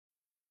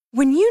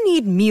When you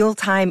need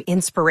mealtime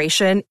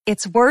inspiration,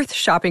 it's worth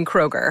shopping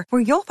Kroger,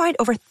 where you'll find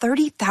over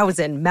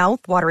 30,000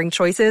 mouth-watering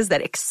choices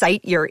that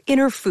excite your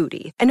inner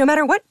foodie. And no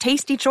matter what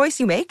tasty choice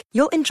you make,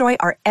 you'll enjoy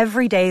our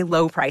everyday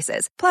low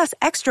prices, plus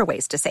extra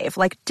ways to save,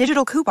 like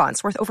digital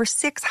coupons worth over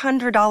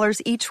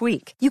 $600 each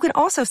week. You can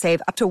also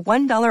save up to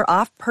 $1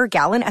 off per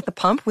gallon at the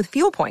pump with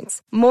fuel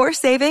points. More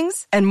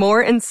savings and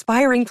more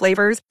inspiring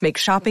flavors make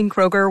shopping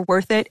Kroger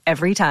worth it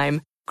every time.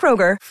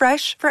 Kroger,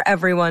 fresh for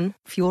everyone.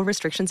 Fuel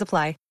restrictions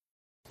apply.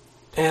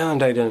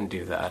 And I didn't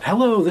do that.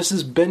 Hello, this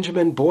is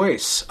Benjamin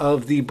Boyce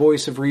of the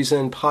Voice of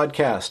Reason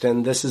podcast,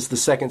 and this is the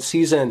second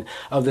season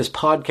of this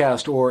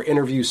podcast or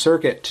interview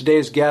circuit.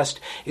 Today's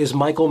guest is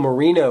Michael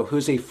Marino,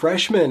 who's a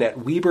freshman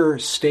at Weber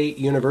State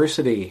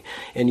University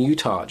in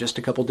Utah. Just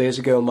a couple days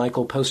ago,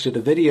 Michael posted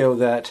a video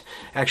that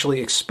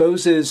actually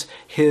exposes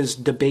his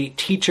debate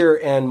teacher,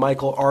 and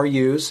Michael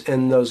argues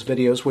in those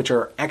videos, which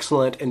are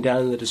excellent and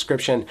down in the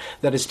description,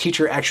 that his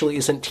teacher actually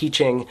isn't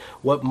teaching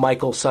what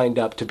Michael signed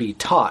up to be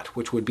taught,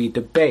 which would be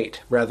debate.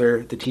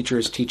 Rather, the teacher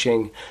is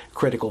teaching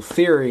critical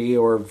theory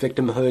or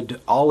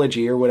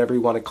victimhoodology or whatever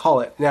you want to call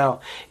it. Now,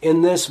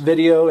 in this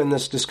video, in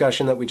this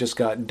discussion that we just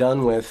got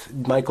done with,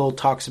 Michael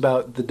talks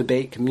about the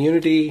debate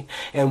community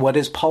and what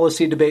is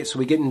policy debate. So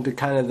we get into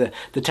kind of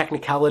the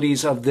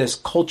technicalities of this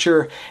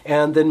culture,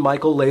 and then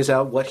Michael lays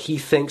out what he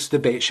thinks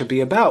debate should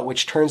be about,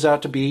 which turns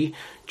out to be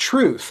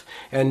truth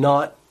and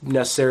not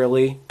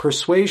necessarily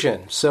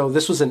persuasion. So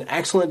this was an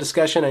excellent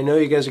discussion. I know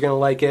you guys are going to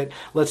like it.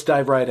 Let's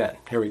dive right in.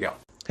 Here we go.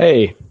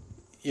 Hey.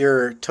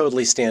 You're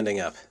totally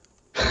standing up.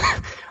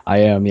 I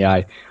am, yeah.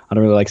 I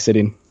don't really like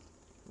sitting.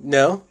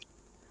 No?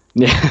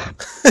 Yeah.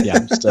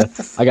 Yeah,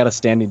 I got a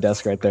standing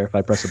desk right there if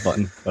I press a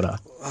button. But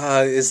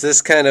is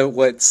this kind of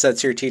what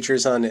sets your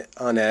teachers on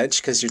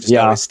edge because you're just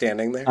always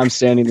standing there? I'm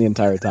standing the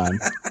entire time.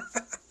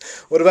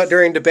 What about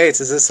during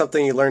debates? Is this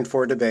something you learned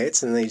for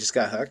debates and then you just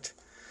got hooked?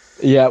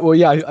 Yeah, well,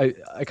 yeah,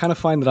 I kind of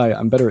find that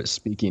I'm better at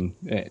speaking.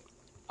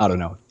 I don't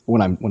know,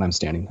 when I'm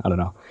standing. I don't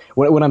know.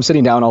 When I'm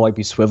sitting down, I'll like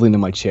be swiveling in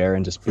my chair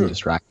and just be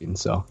distracting.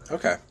 So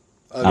okay,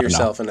 of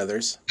yourself and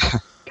others.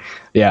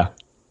 Yeah,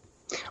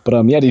 but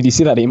yeah, did you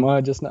see that email?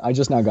 I just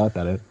now got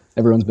that.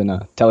 Everyone's been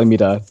telling me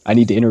I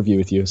need to interview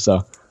with you.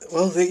 So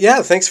well,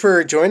 yeah, thanks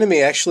for joining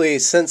me. Actually,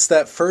 since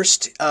that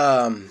first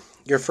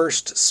your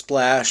first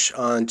splash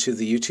onto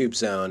the YouTube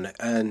zone,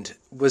 and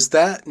was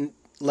that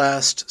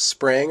last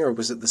spring or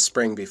was it the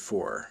spring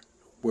before?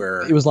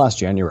 Where it was last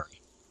January.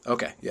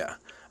 Okay, yeah.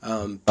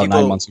 About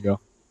 9 months ago.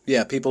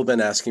 Yeah, people have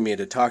been asking me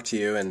to talk to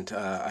you, and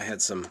I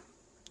had some.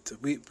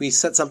 We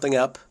set something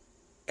up,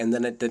 and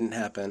then it didn't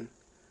happen,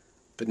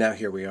 but now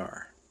here we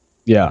are.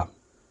 Yeah.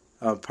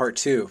 Part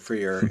 2 for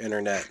your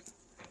internet.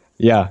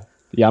 Yeah,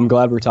 I'm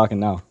glad we're talking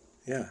now.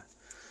 Yeah.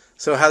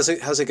 So how's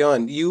it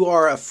going? You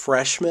are a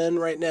freshman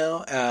right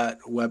now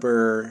at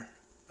Weber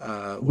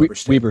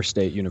State. Weber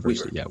State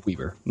University. Weber. Yeah,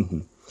 Weber.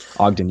 Mm-hmm.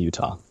 Ogden,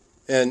 Utah.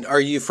 And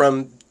are you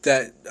from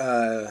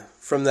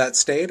that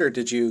state, or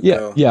did you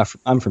go? Yeah,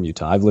 I'm from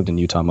Utah. I've lived in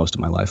Utah most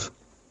of my life.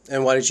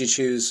 And why did you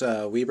choose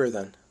Weber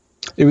then?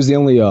 It was the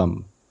only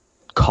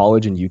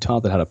college in Utah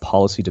that had a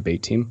policy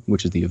debate team,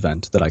 which is the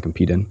event that I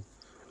compete in.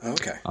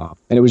 Okay. And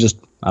it was just,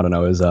 I don't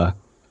know,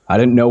 I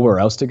didn't know where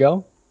else to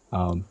go,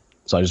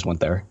 so I just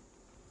went there.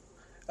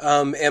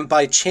 And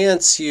by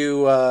chance,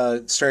 you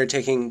started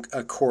taking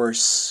a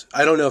course.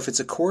 I don't know if it's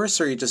a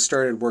course or you just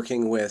started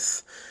working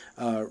with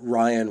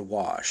Ryan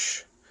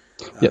Wash.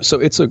 Yeah, so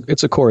it's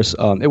a course.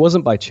 It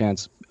wasn't by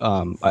chance.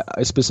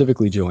 I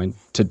specifically joined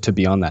to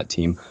be on that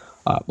team.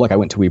 Like I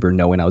went to Weber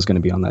knowing I was going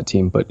to be on that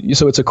team. But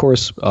so it's a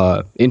course,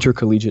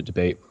 intercollegiate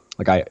debate.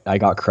 Like I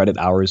got credit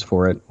hours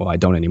for it. Well, I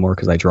don't anymore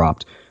because I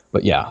dropped.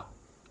 But yeah,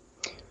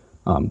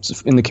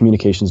 in the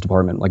communications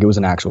department, like it was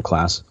an actual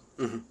class.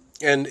 Mm-hmm.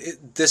 And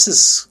this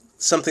is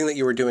something that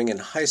you were doing in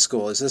high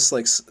school. Is this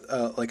like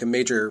a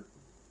major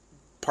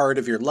part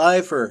of your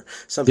life or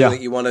something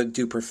that you want to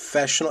do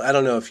professional? I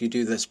don't know if you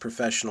do this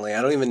professionally.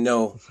 I don't even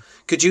know.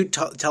 Could you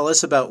tell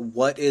us about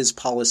what is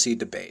policy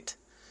debate?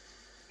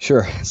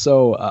 Sure.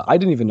 So I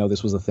didn't even know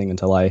this was a thing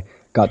until I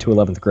got to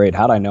 11th grade.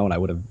 Had I known, I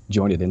would have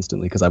joined it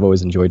instantly because I've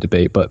always enjoyed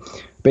debate. But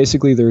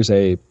basically there's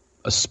a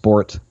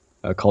sport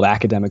called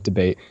academic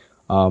debate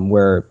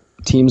where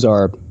teams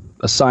are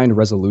assigned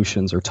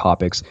resolutions or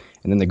topics,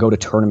 and then they go to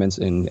tournaments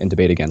and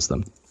debate against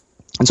them.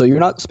 And so you're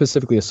not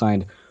specifically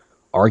assigned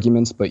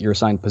arguments, but you're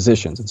assigned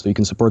positions. And so you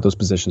can support those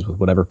positions with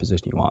whatever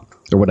position you want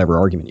or whatever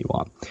argument you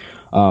want.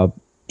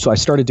 So I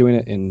started doing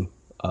it in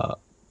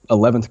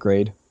 11th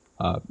grade.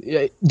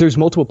 There's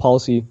multiple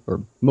policy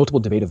or multiple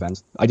debate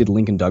events. I did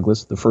Lincoln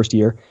Douglas the first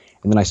year,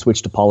 and then I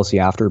switched to policy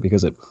after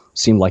because it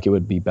seemed like it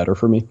would be better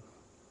for me.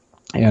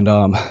 And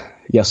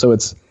so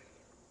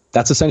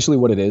that's essentially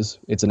what it is.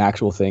 It's an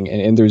actual thing,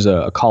 and there's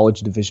a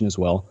college division as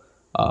well.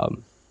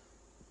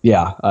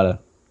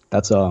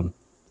 That's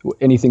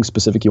anything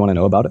specific you want to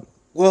know about it?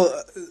 Well,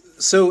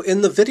 so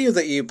in the video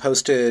that you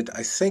posted,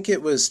 I think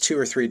it was 2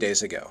 or 3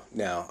 days ago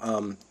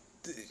now,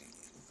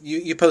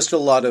 you posted a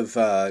lot of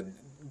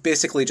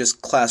basically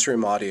just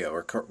classroom audio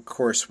or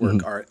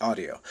coursework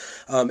audio.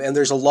 And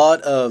there's a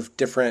lot of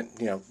different,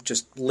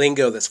 just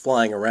lingo that's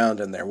flying around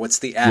in there. What's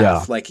the AF?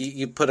 Yeah. Like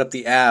you put up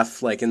the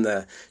AF like in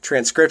the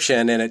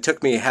transcription, and it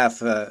took me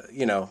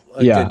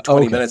good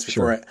 20 minutes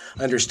before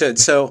I understood.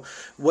 So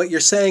what you're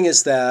saying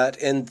is that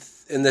in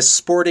this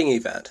sporting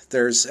event,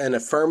 there's an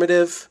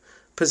affirmative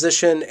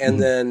position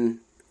and then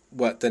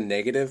the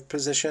negative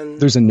position?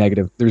 There's a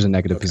negative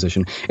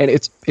position. And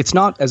it's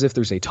not as if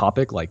there's a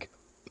topic like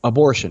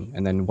abortion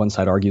and then one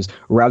side argues.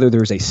 Rather,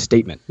 there's a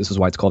statement. This is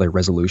why it's called a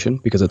resolution,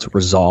 because it's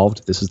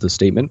resolved. This is the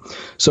statement.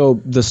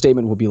 So the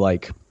statement will be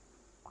like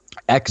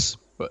X,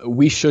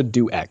 we should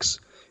do X.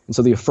 And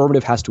so the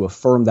affirmative has to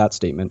affirm that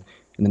statement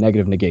and the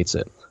negative negates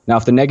it. Now,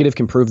 if the negative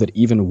can prove that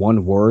even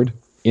one word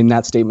in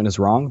that statement is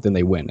wrong, then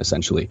they win,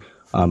 essentially.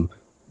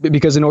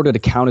 Because in order to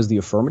count as the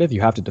affirmative,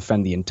 you have to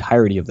defend the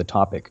entirety of the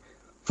topic.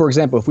 For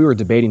example, if we were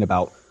debating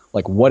about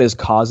like what is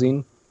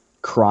causing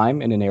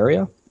crime in an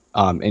area,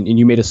 and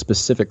you made a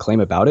specific claim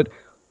about it,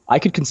 I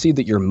could concede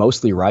that you're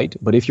mostly right.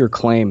 But if your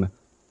claim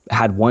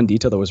had one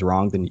detail that was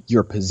wrong, then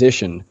your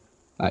position,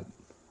 I'm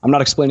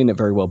not explaining it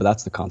very well, but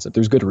that's the concept.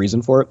 There's good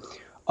reason for it.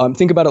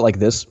 Think about it like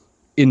this.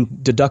 In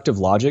deductive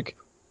logic,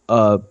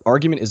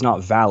 argument is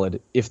not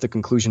valid if the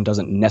conclusion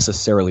doesn't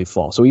necessarily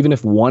fall. So even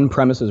if one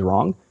premise is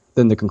wrong,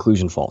 then the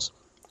conclusion falls.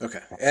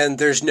 Okay. And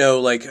there's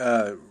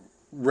no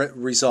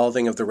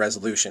resolving of the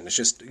resolution. It's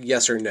just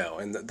yes or no.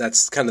 And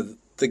that's kind of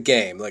the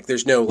game. Like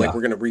there's no we're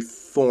going to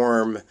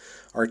reform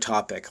our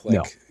topic.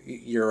 Like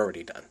you're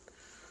already done.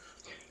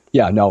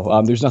 Yeah,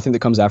 no, there's nothing that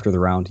comes after the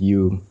round.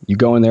 You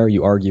go in there,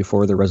 you argue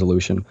for the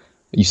resolution,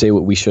 you say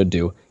what we should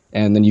do,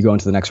 and then you go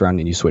into the next round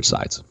and you switch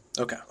sides.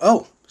 Okay.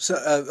 Oh, so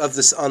of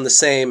this on the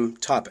same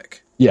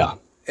topic. Yeah.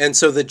 And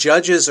so the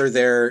judges are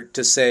there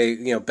to say,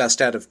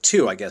 best out of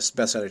two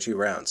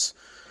rounds.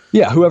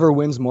 Yeah, whoever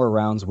wins more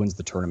rounds wins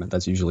the tournament.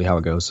 That's usually how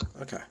it goes.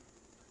 Okay.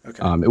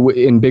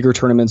 In bigger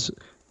tournaments,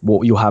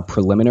 you'll have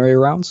preliminary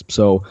rounds.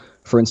 So,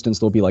 for instance,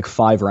 there'll be like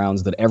 5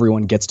 rounds that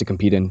everyone gets to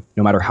compete in,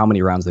 no matter how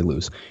many rounds they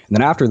lose. And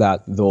then after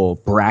that, they'll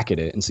bracket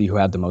it and see who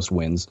had the most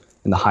wins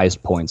and the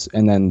highest points.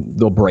 And then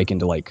they'll break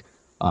into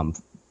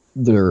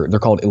they're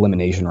called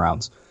elimination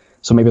rounds.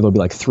 So maybe there'll be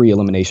like 3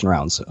 elimination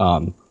rounds.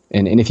 And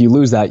if you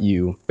lose that,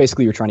 you're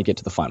trying to get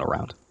to the final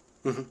round.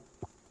 Mm-hmm.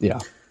 Yeah.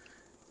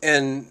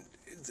 And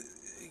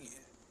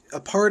a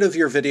part of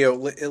your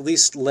video, at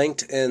least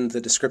linked in the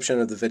description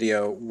of the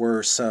video,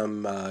 were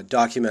some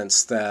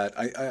documents that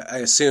I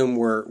assume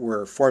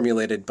were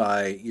formulated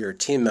by your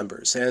team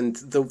members. And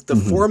the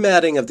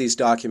formatting of these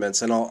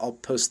documents, and I'll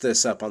post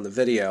this up on the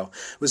video,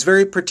 was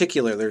very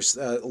particular. There's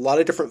a lot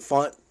of different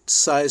font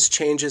size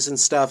changes and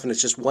stuff, and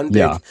it's just one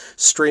big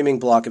streaming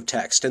block of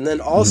text. And then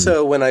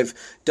also when I've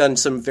done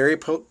some very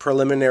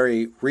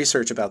preliminary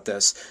research about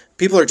this,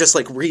 people are just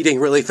like reading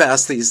really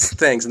fast these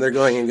things, and they're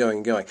going and going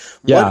and going.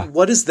 Yeah.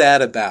 What is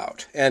that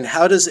about? And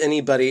how does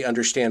anybody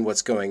understand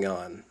what's going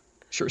on?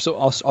 Sure. So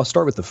I'll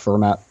start with the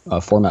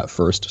format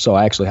first. So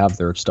I actually have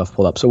their stuff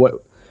pulled up.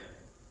 So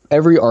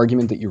every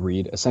argument that you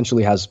read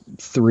essentially has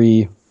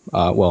 3,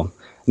 not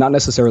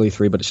necessarily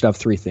 3, but it should have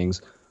 3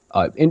 things.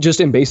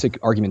 In basic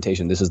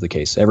argumentation, this is the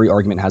case. Every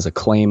argument has a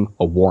claim,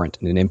 a warrant,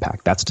 and an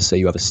impact. That's to say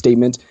you have a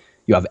statement,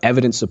 you have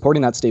evidence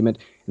supporting that statement,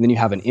 and then you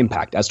have an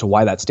impact as to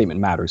why that statement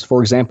matters.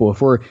 For example, if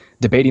we're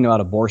debating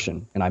about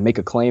abortion and I make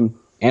a claim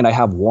and I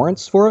have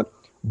warrants for it,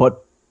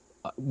 but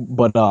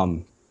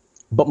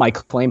my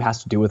claim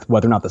has to do with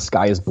whether or not the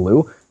sky is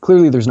blue,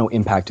 clearly there's no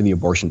impact to the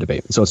abortion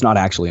debate. So it's not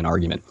actually an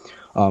argument.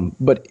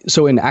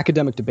 So in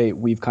academic debate,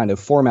 we've kind of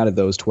formatted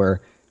those to where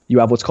you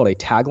have what's called a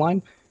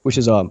tagline, which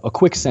is a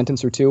quick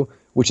sentence or two,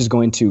 which is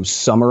going to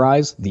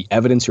summarize the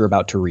evidence you're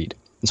about to read.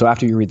 And so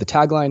after you read the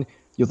tagline,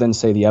 you'll then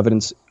say the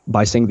evidence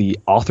by saying the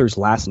author's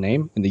last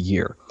name and the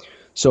year.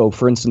 So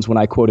for instance, when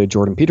I quoted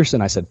Jordan Peterson,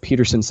 I said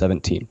Peterson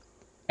 17.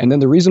 And then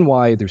the reason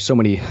why there's so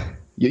many,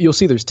 you'll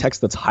see there's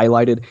text that's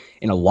highlighted,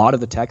 and a lot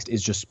of the text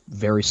is just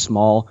very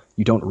small.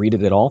 You don't read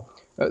it at all.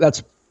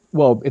 It's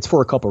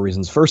for a couple of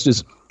reasons. First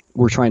is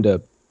we're trying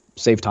to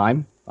save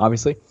time,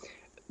 obviously.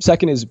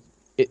 Second is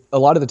a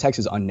lot of the text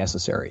is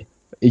unnecessary.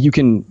 You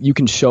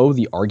can show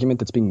the argument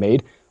that's being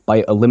made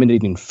by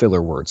eliminating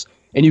filler words.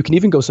 And you can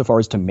even go so far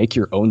as to make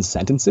your own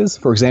sentences.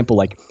 For example,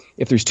 like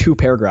if there's 2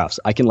 paragraphs,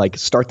 I can like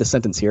start the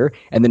sentence here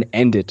and then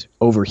end it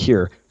over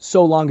here,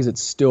 so long as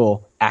it's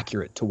still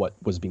accurate to what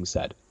was being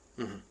said.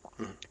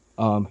 Mm-hmm.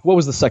 Mm-hmm. What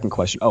was the second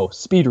question? Oh,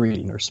 speed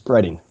reading or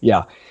spreading.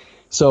 Yeah.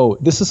 So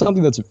this is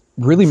something that's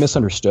really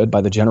misunderstood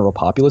by the general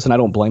populace, and I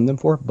don't blame them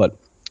for it, but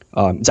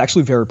it's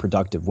actually very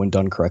productive when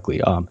done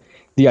correctly.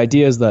 The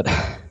idea is that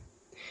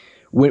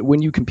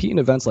when you compete in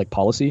events like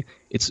policy,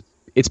 it's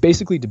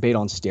basically debate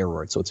on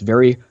steroids. So it's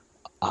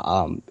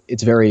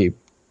very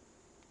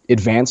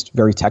advanced,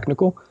 very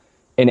technical,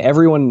 and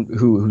everyone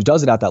who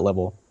does it at that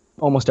level,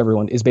 almost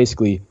everyone, is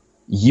basically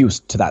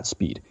used to that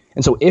speed.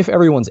 And so if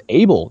everyone's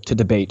able to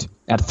debate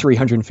at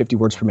 350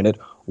 words per minute,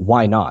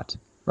 why not?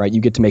 Right?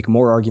 You get to make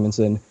more arguments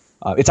in.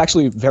 It's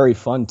actually very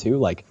fun too.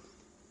 Like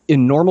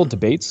in normal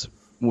debates,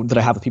 that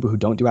I have with people who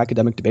don't do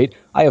academic debate,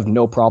 I have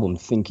no problem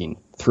thinking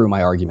through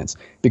my arguments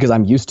because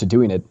I'm used to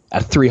doing it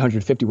at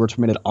 350 words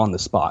per minute on the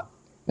spot.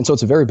 And so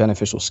it's a very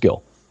beneficial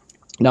skill.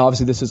 Now,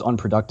 obviously, this is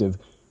unproductive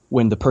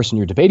when the person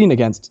you're debating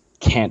against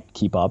can't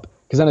keep up,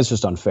 because then it's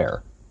just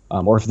unfair.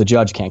 Or if the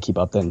judge can't keep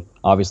up, then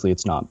obviously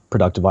it's not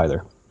productive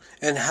either.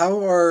 And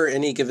how are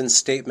any given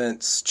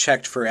statements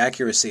checked for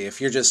accuracy?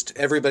 If you're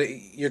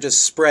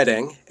just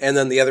spreading and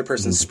then the other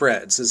person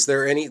spreads,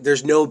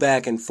 there's no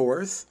back and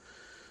forth?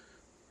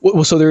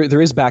 Well, so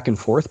there is back and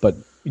forth, but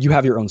you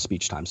have your own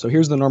speech time. So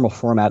here's the normal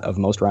format of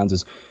most rounds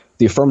is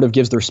the affirmative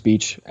gives their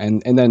speech,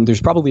 and then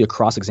there's probably a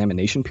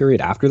cross-examination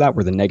period after that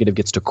where the negative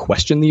gets to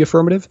question the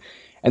affirmative,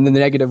 and then the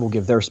negative will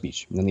give their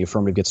speech, and then the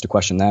affirmative gets to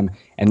question them,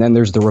 and then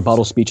there's the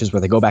rebuttal speeches where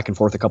they go back and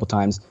forth a couple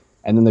times,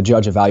 and then the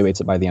judge evaluates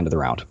it by the end of the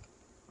round.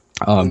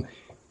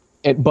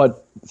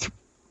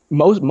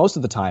 Most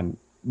of the time,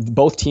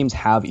 both teams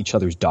have each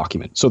other's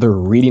document, so they're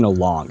reading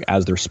along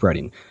as they're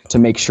spreading to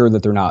make sure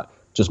that they're not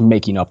just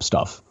making up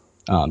stuff.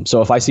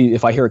 So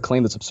if I hear a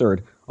claim that's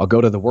absurd, I'll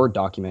go to the Word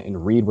document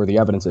and read where the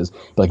evidence is. Be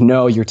like,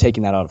 no, you're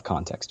taking that out of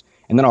context,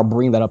 and then I'll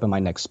bring that up in my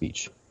next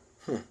speech.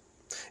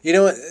 You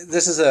know what?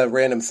 This is a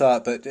random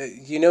thought, but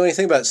you know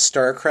anything about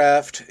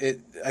StarCraft?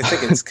 I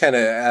think it's kind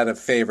of out of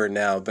favor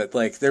now, but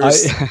like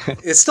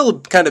it's still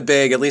kind of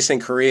big, at least in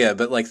Korea.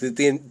 But like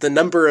the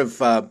number of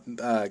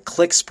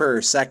clicks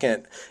per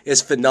second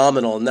is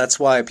phenomenal, and that's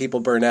why people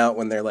burn out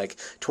when they're like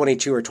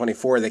 22 or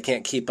 24. They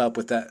can't keep up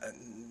with that.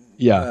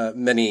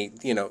 Many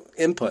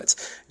inputs.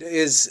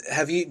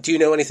 Do you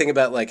know anything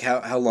about like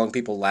how long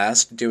people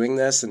last doing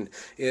this, and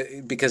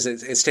because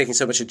it's taking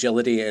so much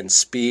agility and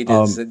speed?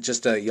 Is it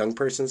just a young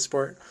person's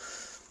sport?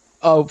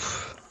 Well,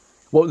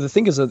 the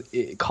thing is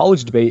that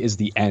college debate is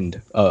the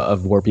end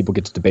of where people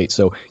get to debate,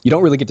 so you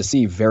don't really get to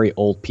see very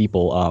old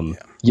people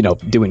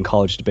doing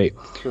college debate.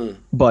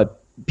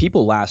 But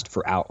people last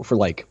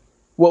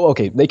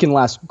they can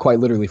last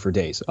quite literally for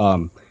days,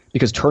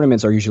 because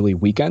tournaments are usually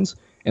weekends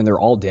and they're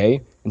all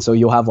day. And so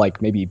you'll have like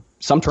maybe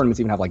some tournaments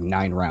even have like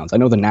 9 rounds. I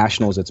know the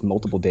Nationals, it's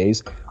multiple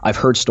days. I've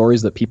heard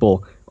stories that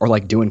people are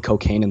like doing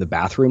cocaine in the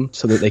bathroom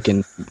so that they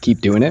can keep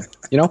doing it,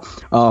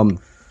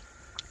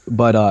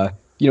 But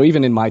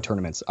even in my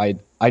tournaments,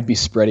 I'd be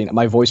spreading.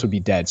 My voice would be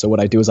dead. So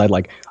what I do is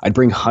I'd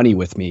bring honey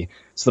with me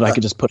so that I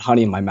could just put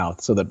honey in my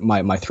mouth so that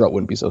my throat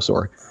wouldn't be so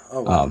sore.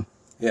 Oh, wow.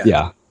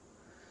 Yeah.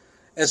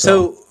 And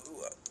so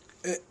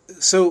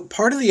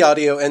part of the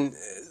audio, and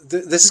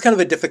this is kind of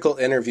a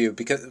difficult interview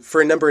because for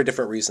a number of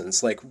different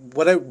reasons. Like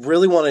what I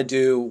really want to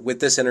do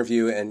with this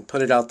interview and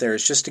put it out there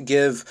is just to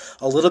give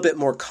a little bit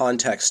more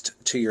context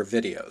to your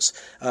videos,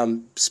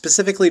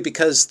 specifically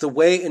because the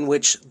way in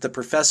which the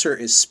professor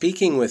is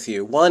speaking with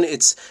you, one,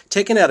 it's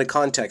taken out of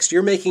context.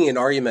 You're making an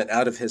argument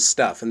out of his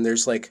stuff, and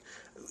there's like,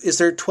 is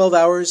there 12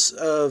 hours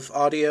of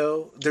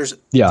audio? There's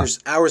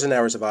hours and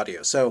hours of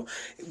audio. So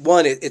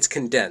one, it's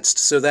condensed,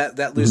 so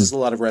that loses a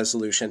lot of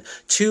resolution.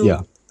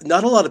 Two,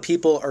 not a lot of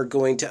people are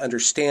going to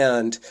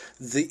understand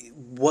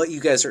what you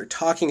guys are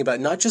talking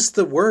about, not just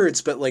the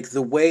words, but like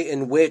the way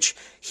in which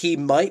he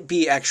might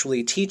be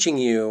actually teaching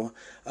you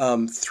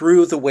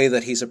through the way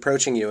that he's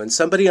approaching you. And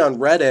somebody on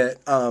Reddit,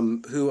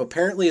 who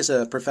apparently is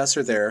a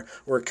professor there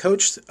or a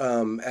coach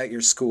at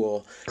your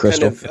school,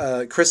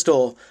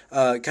 Crystal,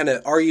 kind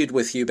of argued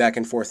with you back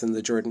and forth in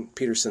the Jordan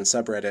Peterson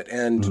subreddit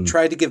and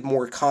tried to give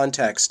more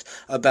context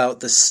about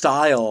the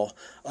style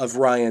of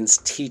Ryan's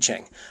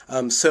teaching.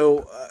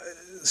 So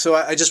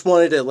I just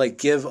wanted to like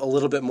give a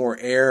little bit more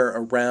air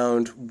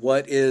around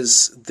what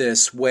is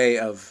this way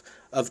of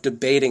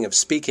debating, of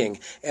speaking,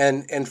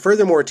 and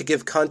furthermore to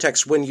give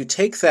context when you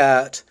take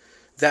that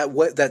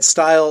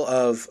style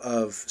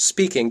of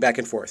speaking back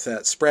and forth,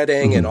 that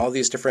spreading and all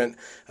these different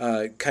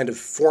kind of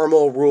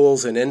formal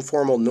rules and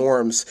informal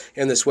norms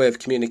in this way of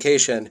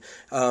communication.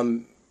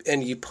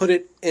 And you put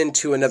it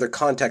into another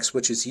context,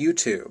 which is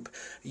YouTube.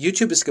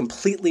 YouTube is a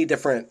completely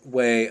different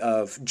way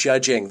of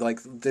judging.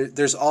 Like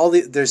there's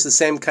the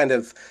same kind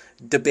of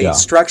debate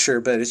structure,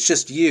 but it's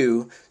just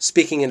you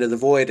speaking into the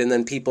void and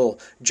then people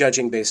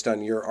judging based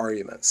on your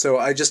argument. So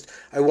I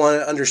want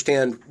to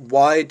understand,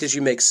 why did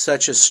you make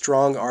such a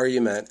strong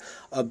argument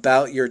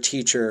about your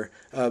teacher?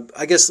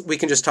 I guess we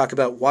can just talk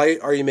about, why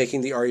are you making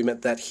the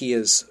argument that he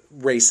is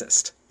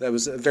racist? That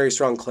was a very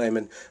strong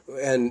claim,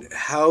 and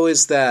how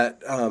is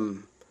that?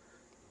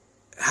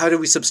 How do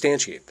we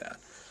substantiate that?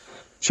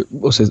 Sure.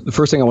 Well, so the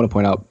first thing I want to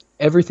point out,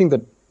 everything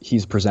that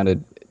he's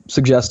presented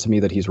suggests to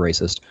me that he's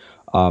racist.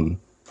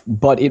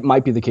 But it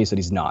might be the case that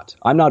he's not.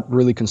 I'm not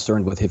really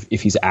concerned with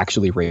if he's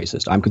actually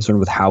racist. I'm concerned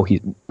with how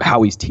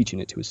he's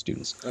teaching it to his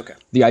students. Okay.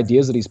 The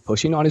ideas that he's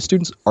pushing on his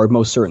students are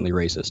most certainly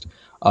racist.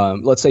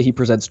 Let's say he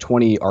presents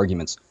 20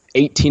 arguments.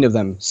 18 of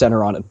them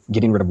center on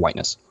getting rid of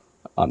whiteness.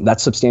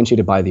 That's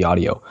substantiated by the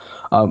audio.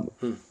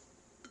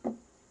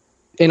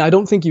 And I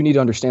don't think you need to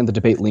understand the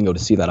debate lingo to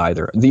see that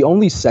either. The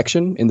only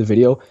section in the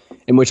video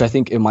in which I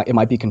think it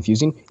might be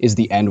confusing is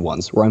the end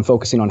ones, where I'm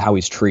focusing on how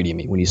he's treating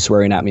me, when he's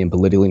swearing at me and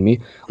belittling me.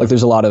 Like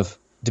there's a lot of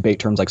debate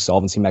terms like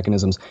solvency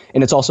mechanisms.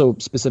 And it's also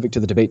specific to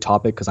the debate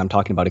topic because I'm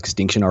talking about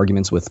extinction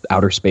arguments with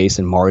outer space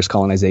and Mars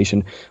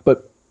colonization.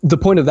 But the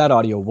point of that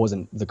audio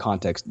wasn't the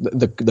context,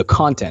 the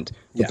content,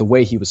 but the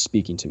way he was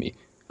speaking to me.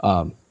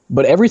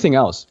 But everything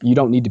else, you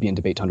don't need to be in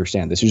debate to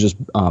understand. This is just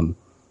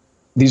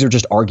these are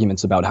just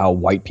arguments about how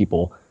white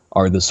people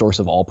are the source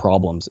of all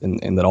problems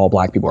and that all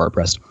black people are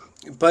oppressed.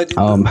 But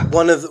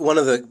one of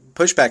the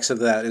pushbacks of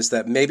that is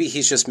that maybe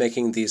he's just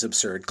making these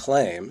absurd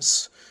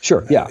claims.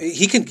 Sure, yeah.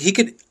 He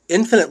could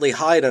infinitely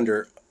hide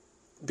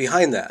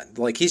behind that.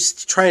 Like he's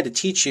trying to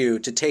teach you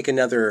to take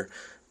another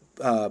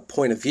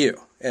point of view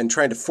and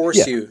trying to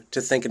force you to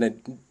think in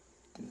an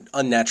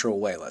unnatural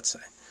way, let's say.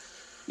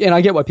 Yeah, and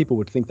I get why people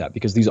would think that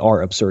because these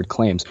are absurd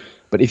claims.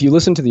 But if you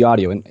listen to the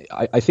audio, and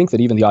I think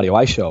that even the audio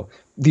I show,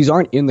 these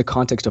aren't in the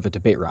context of a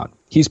debate round.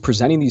 He's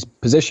presenting these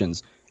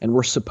positions, and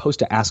we're supposed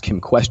to ask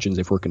him questions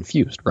if we're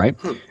confused, right?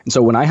 And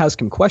so when I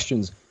ask him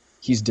questions,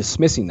 he's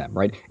dismissing them,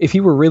 right? If he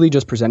were really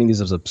just presenting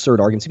these as absurd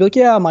arguments, he'd be like,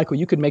 yeah, Michael,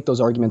 you could make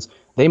those arguments.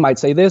 They might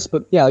say this,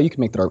 but yeah, you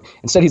can make that argument.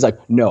 Instead, he's like,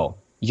 no,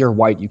 you're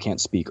white, you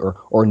can't speak,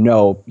 or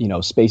no,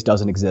 space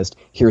doesn't exist,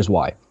 here's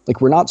why.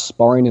 Like, we're not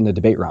sparring in a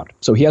debate round,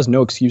 so he has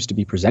no excuse to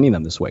be presenting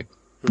them this way.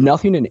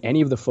 Nothing in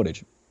any of the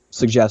footage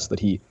suggests that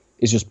he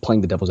is just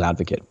playing the devil's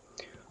advocate.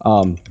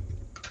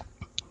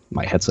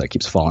 My headset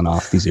keeps falling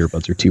off. These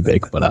earbuds are too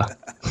big, but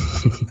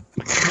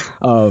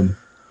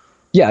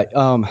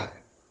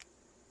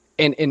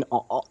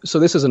so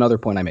this is another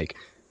point I make.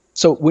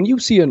 So when you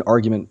see an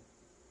argument,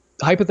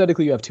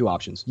 hypothetically, you have two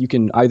options. You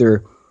can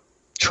either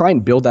try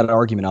and build that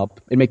argument up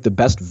and make the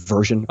best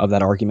version of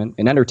that argument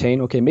and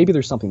entertain, okay, maybe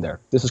there's something there.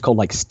 This is called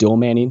like still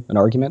manning an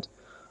argument,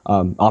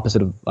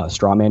 opposite of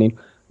straw manning,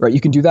 right? You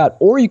can do that,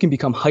 or you can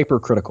become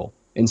hypercritical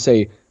and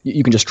say,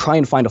 you can just try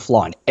and find a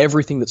flaw in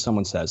everything that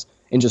someone says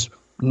and just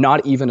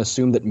not even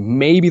assume that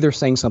maybe they're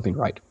saying something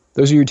right.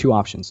 Those are your two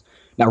options.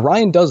 Now,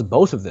 Ryan does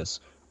both of this,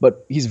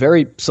 but he's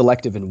very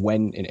selective in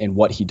when and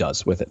what he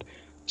does with it.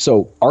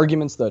 So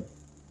arguments that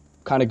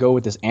kind of go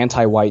with this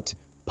anti-white,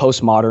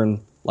 postmodern,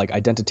 like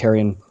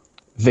identitarian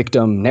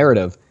victim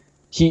narrative,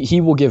 he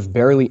will give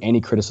barely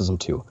any criticism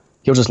to.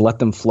 He'll just let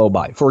them flow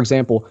by. For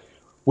example,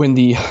 when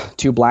the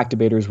two black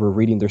debaters were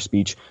reading their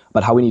speech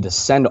about how we need to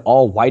send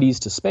all whiteys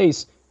to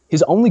space,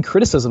 his only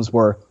criticisms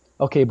were,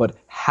 okay, but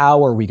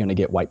how are we going to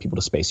get white people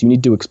to space? You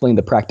need to explain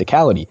the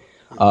practicality.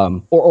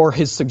 Or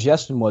his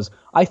suggestion was,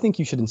 I think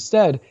you should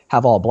instead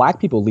have all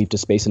black people leave to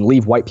space and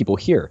leave white people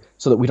here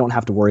so that we don't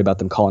have to worry about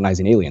them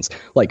colonizing aliens.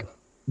 Like,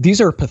 these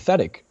are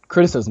pathetic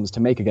criticisms to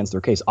make against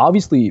their case.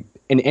 Obviously,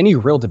 in any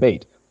real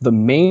debate, the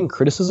main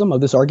criticism of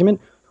this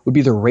argument would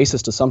be the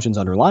racist assumptions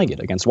underlying it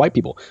against white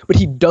people. But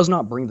he does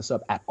not bring this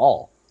up at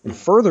all. And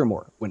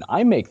furthermore, when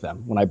I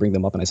bring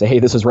them up and I say, hey,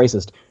 this is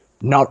racist,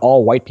 not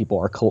all white people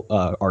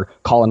are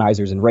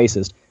colonizers and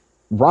racist.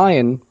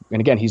 Ryan, and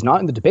again, he's not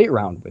in the debate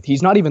round, but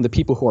he's not even the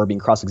people who are being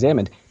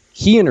cross-examined.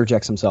 He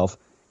interjects himself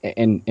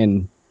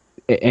and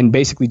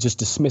basically just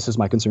dismisses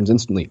my concerns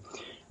instantly.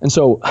 And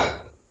so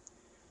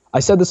I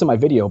said this in my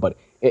video, but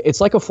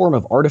it's like a form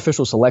of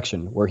artificial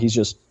selection where he's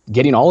just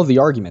getting all of the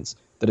arguments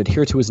that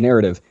adhere to his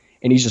narrative,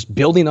 and he's just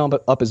building them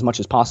up as much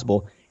as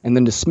possible and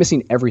then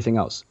dismissing everything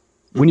else.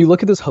 When you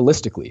look at this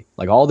holistically,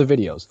 like all the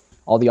videos,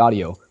 all the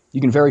audio,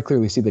 you can very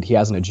clearly see that he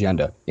has an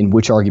agenda in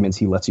which arguments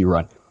he lets you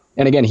run.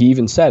 And again, he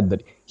even said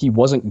that he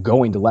wasn't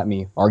going to let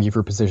me argue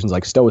for positions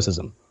like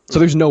Stoicism. So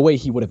there's no way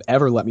he would have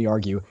ever let me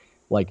argue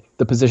like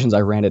the positions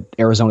I ran at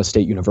Arizona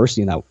State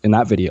University in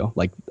that video,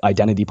 like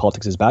identity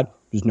politics is bad.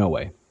 There's no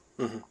way.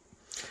 Mm-hmm.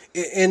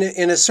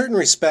 In a certain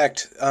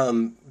respect,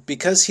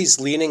 because he's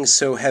leaning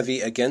so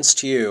heavy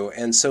against you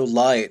and so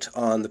light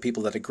on the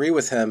people that agree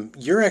with him,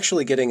 you're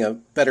actually getting a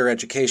better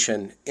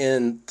education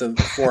in the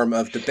form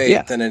of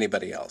debate than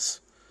anybody else.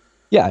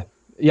 Yeah,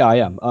 I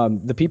am.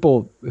 The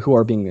people who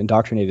are being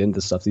indoctrinated into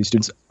this stuff, these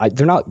students,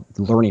 they're not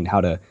learning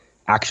how to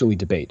actually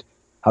debate,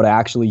 how to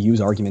actually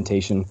use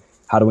argumentation,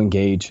 how to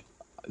engage.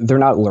 They're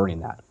not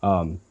learning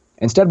that.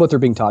 Instead, what they're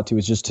being taught to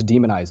is just to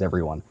demonize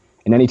everyone.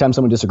 And anytime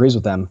someone disagrees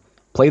with them,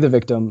 play the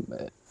victim,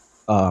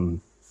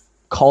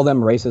 call them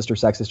racist or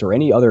sexist or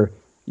any other,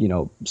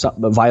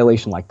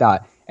 violation like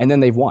that, and then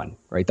they've won,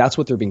 right? That's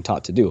what they're being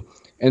taught to do.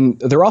 And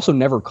they're also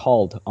never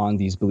called on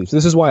these beliefs.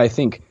 This is why I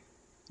think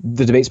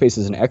the debate space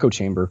is an echo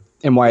chamber,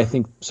 and why I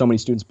think so many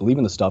students believe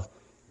in this stuff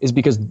is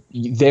because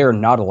they're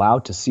not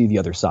allowed to see the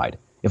other side.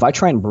 If I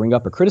try and bring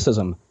up a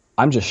criticism,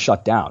 I'm just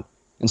shut down.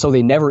 And so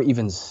they never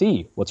even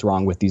see what's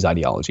wrong with these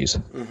ideologies.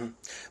 Mm-hmm.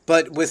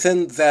 But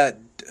within that,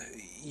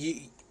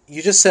 you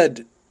just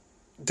said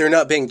they're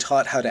not being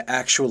taught how to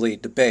actually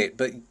debate,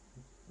 but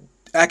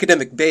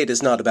academic debate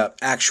is not about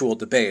actual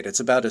debate. It's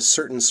about a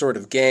certain sort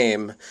of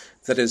game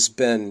that has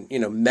been,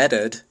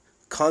 meted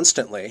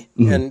constantly.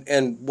 Mm-hmm.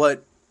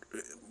 And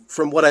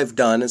from what I've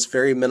done, it's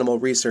very minimal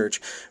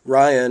research.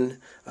 Ryan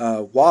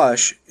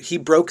Wash, he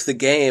broke the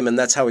game, and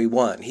that's how he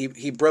won.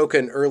 He broke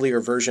an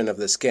earlier version of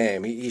this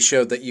game. He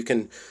showed that you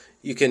can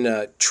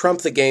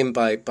trump the game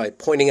by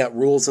pointing out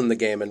rules in the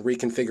game and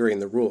reconfiguring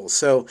the rules.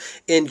 So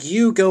in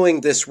you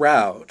going this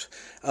route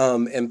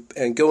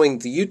and going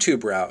the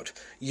YouTube route,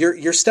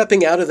 you're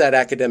stepping out of that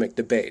academic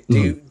debate.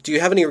 Do you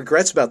have any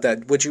regrets about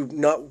that? Would you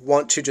not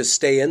want to just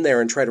stay in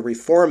there and try to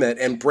reform it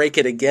and break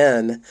it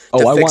again?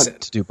 I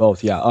want to do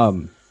both. Yeah.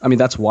 I mean,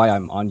 that's why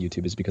I'm on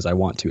YouTube, is because I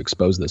want to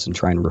expose this and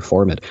try and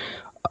reform it.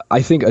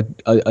 I think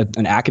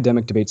an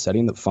academic debate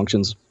setting that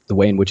functions the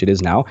way in which it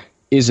is now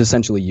is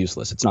essentially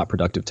useless. It's not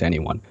productive to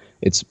anyone.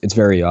 It's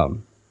very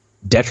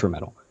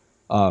detrimental.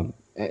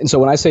 And so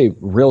when I say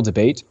real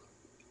debate,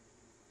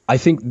 I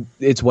think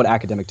it's what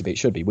academic debate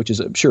should be, which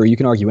is, sure, you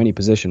can argue any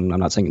position. I'm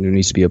not saying there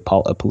needs to be a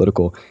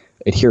political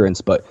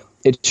adherence, but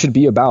it should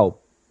be about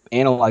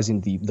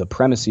analyzing the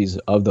premises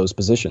of those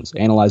positions,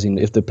 analyzing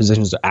if the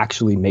positions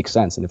actually make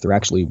sense and if they're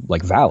actually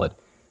like valid.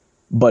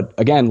 But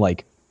again,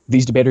 like,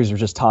 these debaters are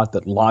just taught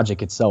that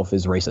logic itself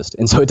is racist,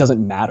 and so it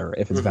doesn't matter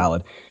if it's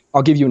valid.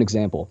 I'll give you an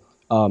example.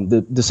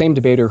 The same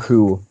debater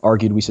who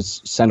argued we should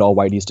send all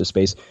whiteys to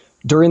space,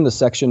 during the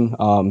section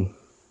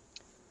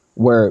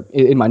where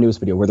in my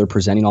newest video where they're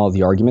presenting all of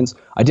the arguments,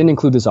 I didn't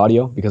include this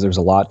audio because there's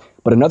a lot,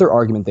 but another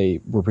argument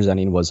they were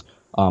presenting was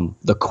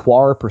the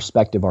quar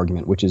perspective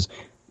argument, which is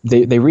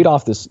they read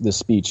off this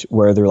speech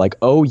where they're like,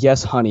 "Oh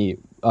yes, honey,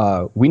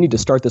 we need to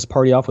start this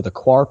party off with a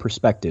quar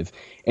perspective,"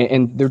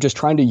 and they're just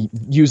trying to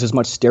use as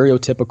much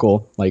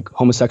stereotypical like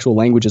homosexual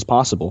language as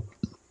possible,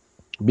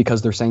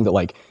 because they're saying that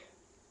like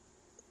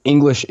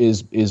English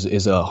is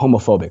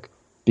homophobic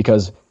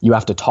because you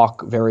have to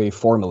talk very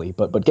formally,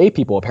 but gay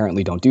people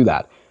apparently don't do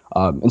that,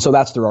 and so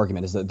that's their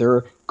argument, is that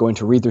they're going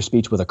to read their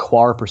speech with a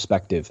quar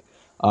perspective.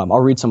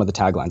 I'll read some of the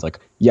taglines, like,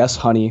 "Yes,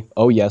 honey.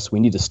 Oh, yes, we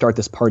need to start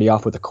this party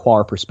off with a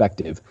quar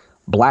perspective.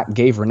 Black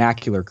gay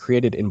vernacular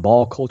created in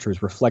ball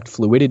cultures reflect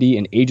fluidity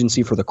and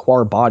agency for the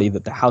quar body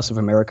that the House of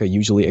America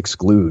usually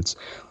excludes."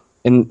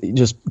 And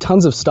just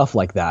tons of stuff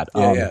like that.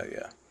 Yeah.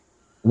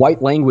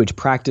 White language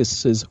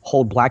practices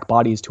hold black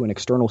bodies to an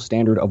external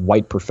standard of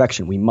white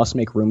perfection. We must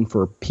make room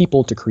for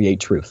people to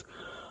create truth.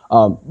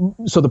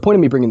 So the point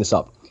of me bringing this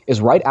up is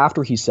right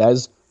after he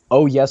says,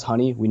 "Oh, yes,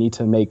 honey, we need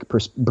to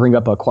bring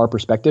up a quar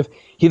perspective,"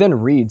 he then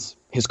reads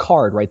his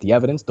card, right, the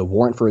evidence, the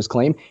warrant for his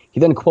claim. He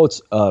then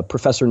quotes a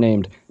professor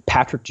named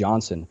Patrick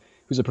Johnson,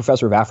 who's a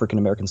professor of African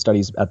American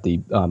Studies at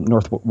the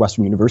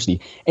Northwestern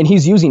University, and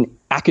he's using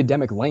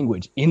academic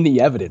language in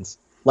the evidence.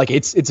 Like,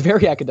 it's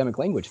very academic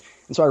language.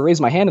 And so I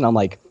raised my hand and I'm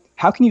like,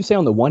 how can you say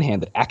on the one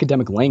hand that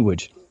academic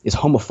language is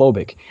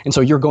homophobic, and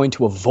so you're going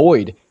to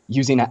avoid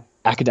using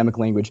academic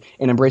language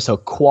and embrace a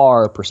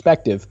quar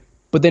perspective,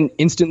 but then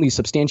instantly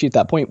substantiate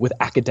that point with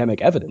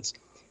academic evidence?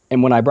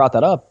 And when I brought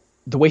that up,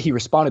 the way he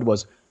responded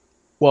was,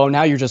 "Well,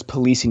 now you're just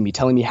policing me,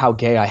 telling me how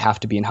gay I have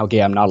to be and how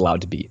gay I'm not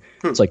allowed to be."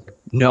 It's like,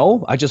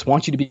 no, I just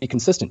want you to be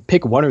consistent.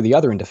 Pick one or the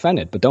other and defend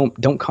it, but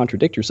don't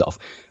contradict yourself.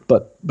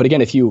 But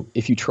again, if you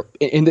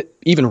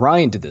even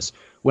Ryan did this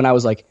when I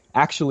was like,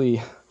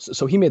 actually,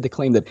 so he made the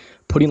claim that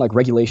putting like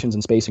regulations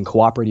in space and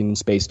cooperating in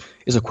space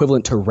is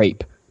equivalent to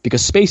rape,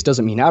 because space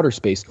doesn't mean outer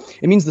space.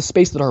 It means the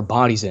space that our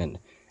body's in.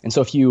 And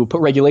so if you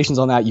put regulations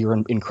on that, you're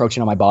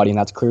encroaching on my body, and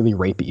that's clearly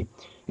rapey.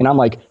 And I'm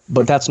like,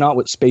 but that's not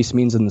what space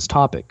means in this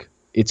topic.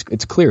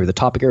 It's clear. The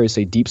topic areas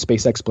say deep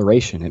space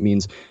exploration. It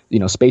means,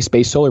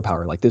 space-based solar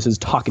power. Like, this is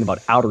talking about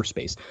outer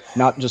space,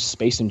 not just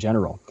space in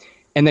general.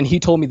 And then he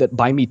told me that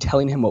by me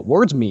telling him what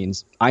words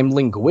means, I'm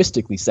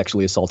linguistically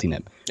sexually assaulting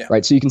him. Yeah.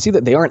 Right? So you can see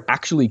that they aren't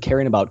actually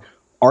caring about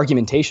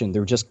argumentation.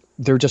 They're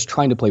just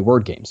trying to play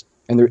word games.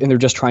 And they're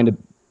just trying to,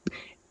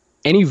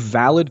 any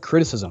valid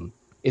criticism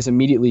is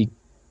immediately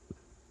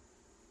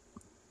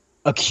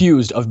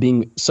accused of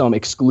being some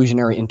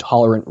exclusionary,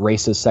 intolerant,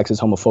 racist,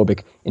 sexist,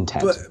 homophobic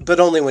intent. But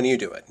only when you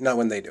do it, not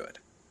when they do it.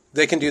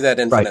 They can do that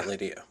infinitely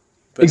to you.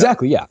 But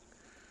exactly,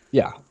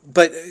 yeah.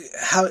 But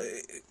how?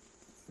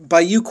 By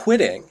you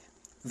quitting,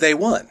 they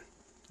won.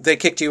 They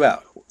kicked you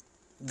out.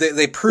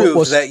 They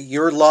proved that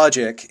your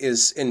logic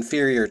is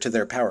inferior to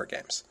their power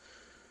games.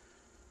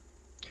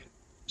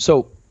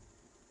 So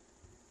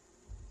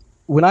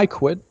when I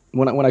quit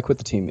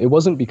the team, it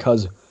wasn't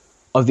because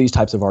of these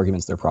types of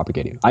arguments they're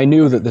propagating. I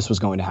knew that this was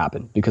going to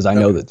happen because I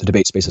know that the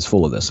debate space is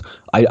full of this.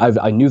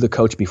 I knew the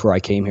coach before I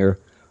came here,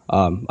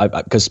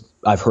 because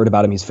I've heard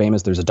about him. He's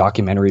famous. There's a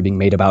documentary being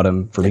made about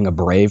him for being a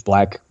brave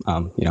black,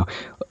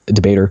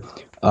 debater.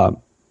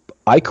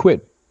 I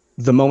quit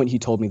the moment he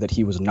told me that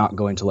he was not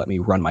going to let me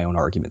run my own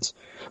arguments,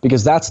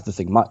 because that's the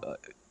thing.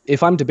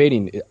 If I'm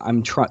debating,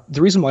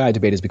 the reason why I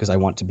debate is because I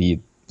want to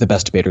be the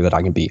best debater that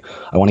I can be.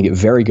 I want to get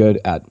very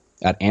good at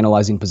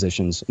analyzing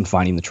positions and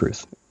finding the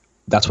truth.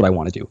 That's what I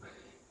want to do.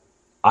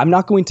 I'm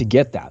not going to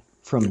get that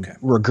from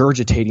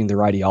regurgitating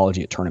their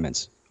ideology at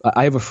tournaments.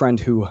 I have a friend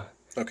who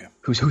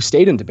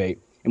stayed in debate,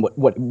 and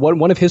what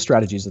one of his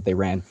strategies that they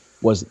ran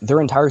was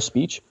their entire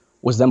speech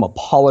was them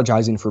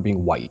apologizing for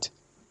being white,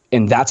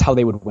 and that's how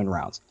they would win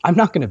rounds. I'm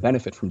not going to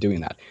benefit from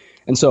doing that.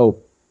 And so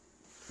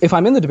if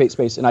I'm in the debate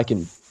space and I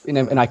can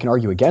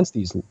argue against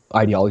these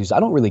ideologies, I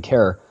don't really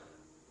care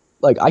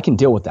like I can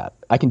deal with that.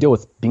 I can deal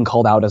with being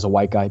called out as a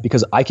white guy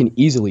because I can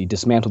easily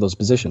dismantle those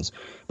positions.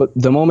 But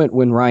the moment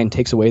when Ryan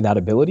takes away that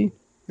ability,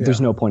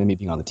 there's no point in me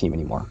being on the team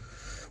anymore.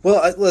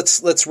 Well,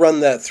 let's run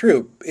that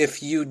through.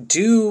 If you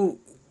do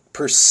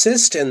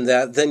persist in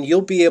that, then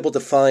you'll be able to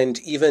find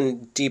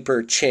even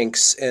deeper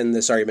chinks in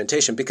this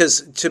argumentation.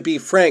 Because, to be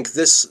frank,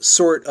 this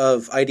sort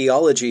of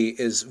ideology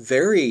is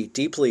very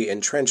deeply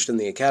entrenched in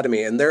the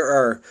academy, and there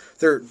are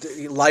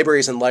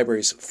libraries and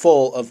libraries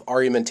full of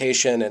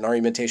argumentation and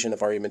argumentation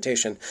of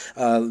argumentation.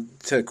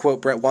 To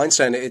quote Brett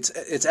Weinstein, it's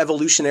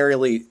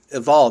evolutionarily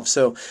evolved.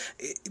 So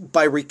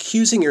by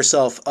recusing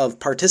yourself of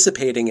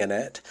participating in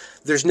it,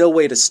 there's no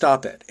way to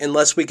stop it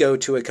unless we go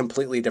to a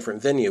completely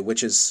different venue,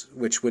 which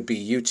would be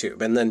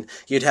YouTube. And then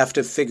you'd have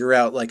to figure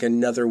out like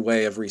another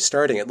way of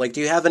restarting it. Like,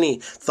 do you have any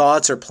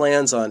thoughts or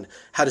plans on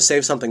how to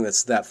save something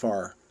that's that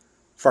far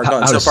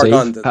gone? So far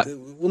gone.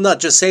 Well, not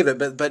just save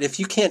it, but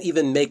if you can't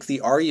even make the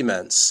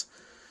arguments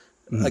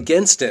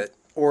against it,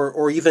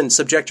 or even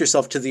subject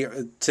yourself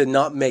to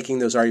not making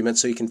those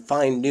arguments so you can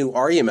find new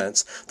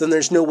arguments, then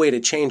there's no way to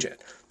change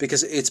it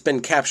because it's been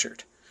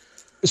captured.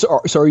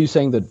 So are you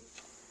saying that?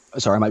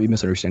 Sorry, I might be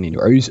misunderstanding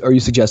you. Are you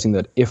suggesting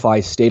that if I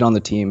stayed on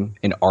the team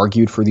and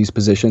argued for these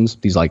positions,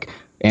 these like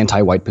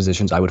anti-white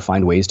positions, I would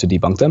find ways to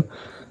debunk them?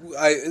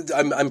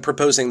 I'm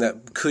proposing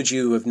that could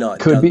you have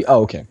not could done be that?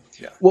 Oh, okay.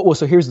 Yeah. Well,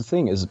 so here's the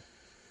thing: is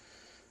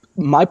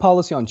my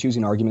policy on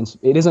choosing arguments.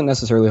 It isn't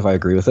necessarily if I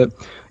agree with it.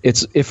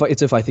 It's if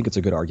I think it's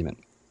a good argument.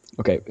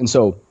 Okay, and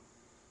so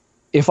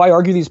if I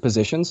argue these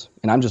positions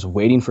and I'm just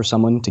waiting for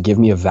someone to give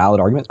me a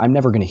valid argument, I'm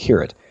never going to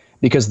hear it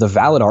because the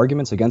valid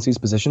arguments against these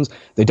positions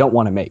they don't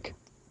want to make.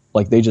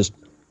 Like they just,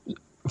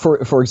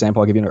 for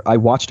example, I'll give you I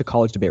watched a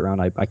college debate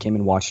round. I came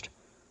and watched,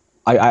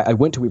 I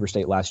went to Weber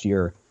State last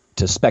year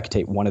to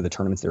spectate one of the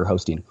tournaments they were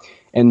hosting.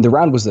 And the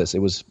round was this, it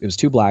was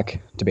two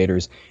black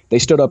debaters. They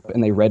stood up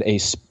and they read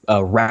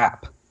a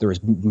rap. There was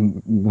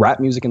rap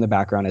music in the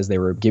background as they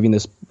were giving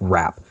this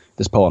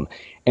poem.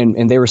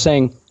 And they were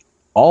saying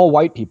all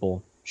white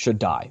people should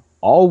die.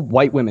 All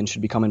white women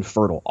should become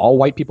infertile. All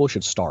white people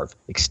should starve.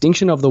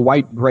 Extinction of the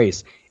white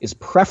race is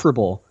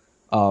preferable,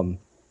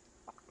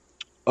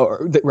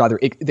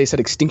 they said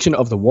extinction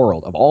of the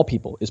world, of all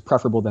people, is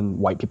preferable than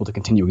white people to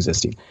continue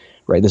existing,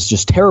 right? This is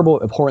just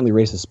terrible, abhorrently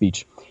racist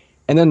speech.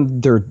 And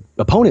then their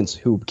opponents,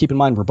 who, keep in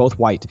mind, were both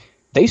white,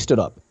 they stood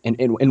up.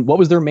 And what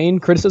was their main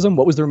criticism?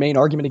 What was their main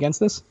argument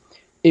against this?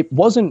 It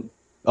wasn't,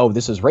 oh,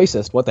 this is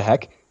racist, what the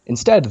heck?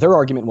 Instead, their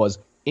argument was,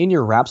 in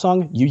your rap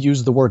song, you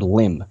use the word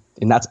limb,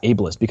 and that's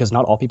ableist, because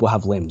not all people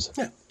have limbs.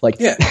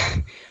 Yeah.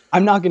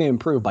 I'm not going to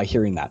improve by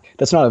hearing that.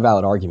 That's not a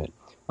valid argument.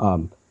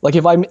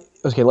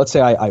 Let's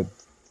say I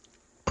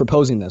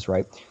proposing this,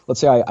 right? Let's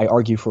say I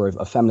argue for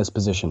a feminist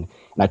position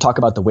and I talk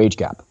about the wage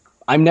gap.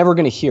 I'm never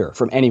going to hear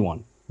from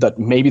anyone that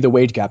maybe the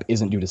wage gap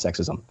isn't due to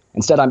sexism.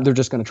 Instead, they're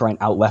just going to try and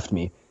out-left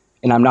me,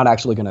 and I'm not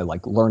actually going to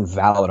like learn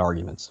valid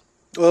arguments.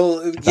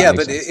 Well, yeah,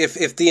 but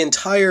if the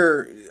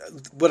entire,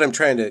 what I'm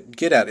trying to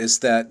get at is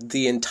that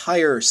the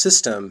entire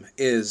system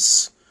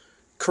is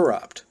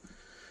corrupt.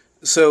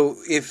 So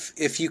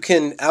if you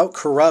can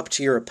out-corrupt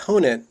your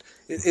opponent,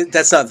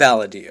 that's not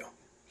valid to you.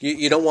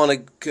 You don't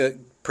want to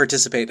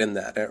participate in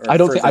that.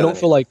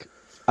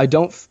 I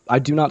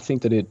do not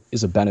think that it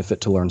is a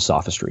benefit to learn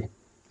sophistry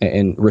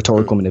and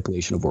rhetorical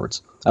manipulation of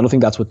words. I don't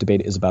think that's what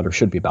debate is about or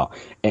should be about.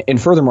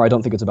 And furthermore, I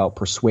don't think it's about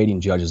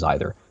persuading judges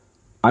either.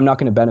 I'm not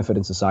going to benefit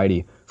in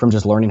society from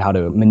just learning how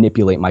to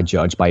manipulate my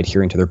judge by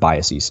adhering to their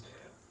biases.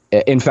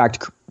 In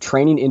fact,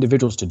 training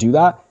individuals to do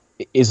that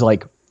is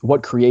like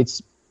what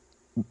creates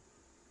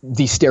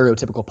the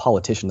stereotypical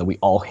politician that we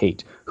all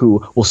hate,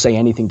 who will say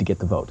anything to get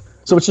the vote.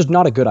 So it's just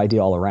not a good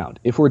idea all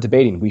around. If we're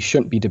debating, we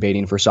shouldn't be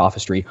debating for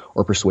sophistry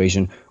or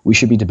persuasion. We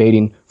should be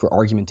debating for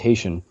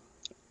argumentation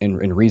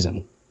and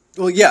reason.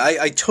 Well, yeah,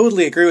 I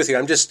totally agree with you.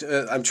 I'm just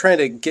I'm trying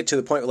to get to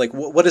the point. Like,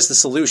 what is the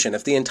solution?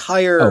 If the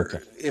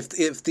entire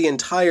if the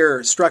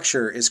entire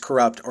structure is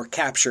corrupt or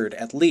captured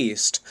at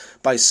least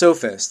by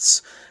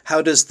sophists,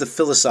 how does the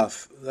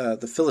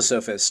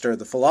philosophist or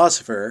the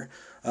philosopher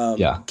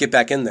get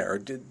back in there?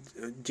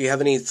 Do you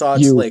have any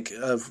thoughts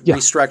of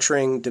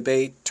restructuring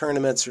debate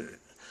tournaments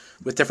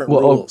with different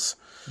rules?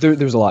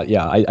 There's a lot.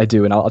 Yeah, I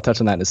do, and I'll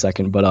touch on that in a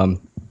second. But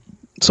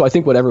so I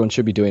think what everyone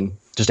should be doing,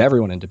 just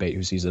everyone in debate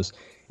who sees this,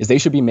 is they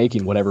should be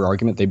making whatever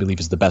argument they believe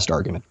is the best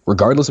argument,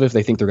 regardless of if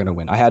they think they're going to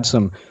win. I had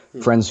some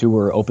friends who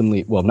were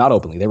not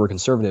openly, they were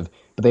conservative,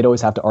 but they'd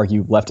always have to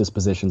argue leftist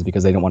positions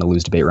because they didn't want to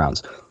lose debate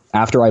rounds.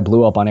 After I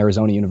blew up on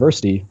Arizona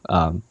State,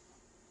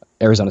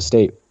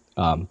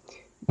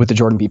 with the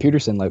Jordan B.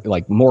 Peterson,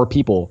 like more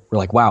people were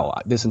like, wow,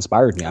 this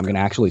inspired me. I'm going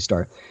to actually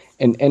start.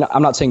 And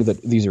I'm not saying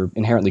that these are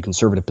inherently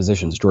conservative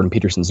positions. Jordan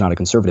Peterson's not a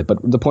conservative, but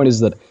the point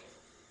is that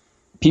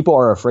people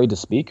are afraid to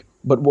speak,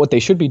 but what they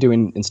should be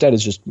doing instead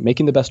is just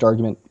making the best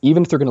argument,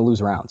 even if they're going to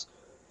lose rounds.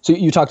 So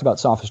you talked about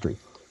sophistry.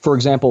 For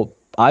example,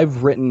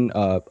 I've written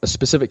a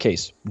specific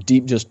case,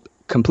 just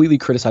completely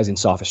criticizing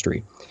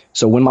sophistry.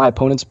 So when my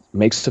opponents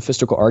make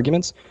sophistical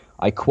arguments,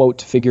 I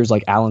quote figures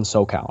like Alan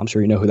Sokal. I'm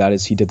sure you know who that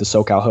is. He did the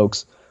Sokal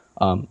hoax.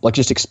 like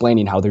just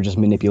explaining how they're just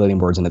manipulating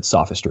words and it's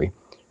sophistry,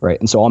 right?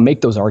 And so I'll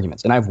make those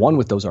arguments, and I've won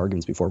with those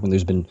arguments before when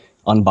there's been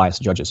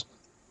unbiased judges.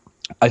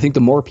 I think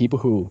the more people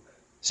who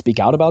speak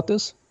out about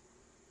this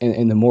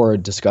and the more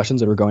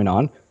discussions that are going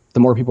on, the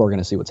more people are going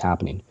to see what's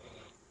happening.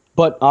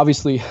 But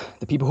obviously,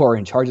 the people who are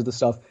in charge of this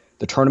stuff,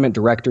 the tournament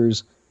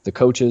directors, the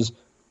coaches,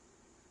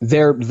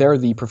 they're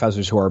the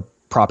professors who are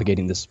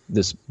propagating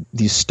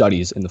these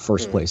studies in the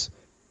first place.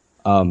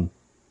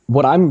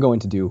 What I'm going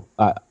to do,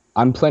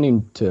 I'm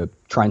planning to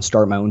try and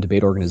start my own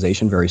debate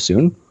organization very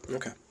soon.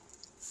 Okay.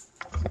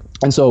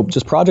 And so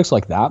just projects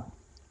like that.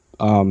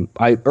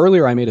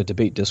 Earlier I made a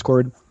debate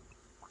Discord,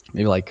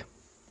 maybe like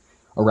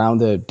around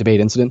the debate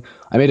incident.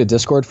 I made a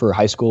Discord for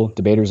high school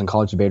debaters and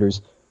college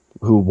debaters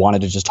who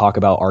wanted to just talk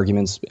about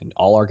arguments, and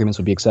all arguments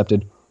would be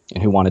accepted,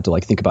 and who wanted to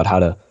like think about how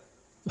to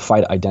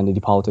fight identity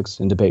politics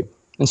in debate.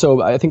 And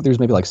so I think there's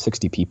maybe like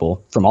 60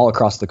 people from all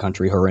across the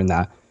country who are in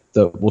that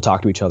will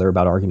talk to each other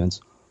about arguments.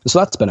 And so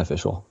that's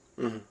beneficial.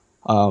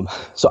 Mm-hmm.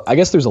 So I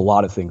guess there's a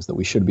lot of things that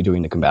we should be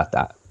doing to combat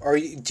that.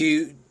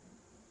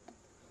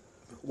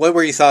 What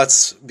were your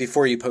thoughts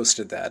before you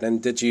posted that?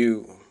 And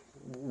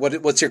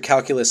what's your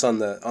calculus on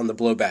the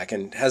blowback?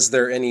 And has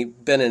there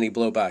been any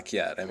blowback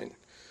yet? I mean,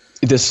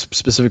 this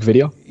specific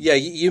video? Yeah,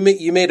 you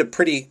made a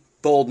pretty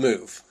bold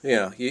move.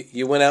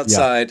 You went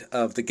outside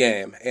of the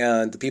game,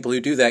 and the people who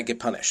do that get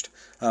punished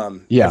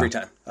every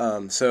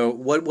time. So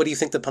what do you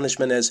think the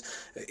punishment is?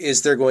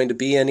 Is there going to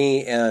be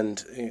any?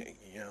 And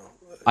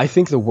I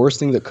think the worst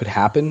thing that could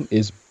happen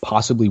is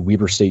possibly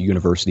Weber State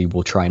University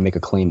will try and make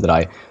a claim that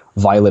I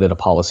violated a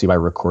policy by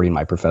recording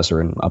my professor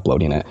and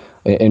uploading it.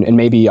 And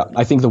maybe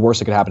I think the worst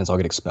that could happen is I'll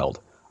get expelled.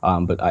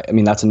 But I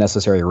mean, that's a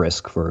necessary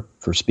risk for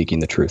speaking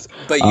the truth.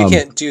 But you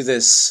can't do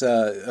this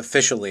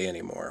officially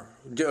anymore.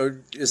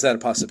 Is that a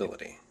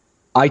possibility?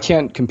 I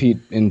can't compete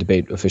in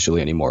debate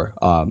officially anymore.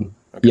 Okay.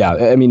 Yeah,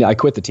 I mean, I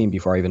quit the team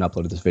before I even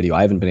uploaded this video.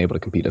 I haven't been able to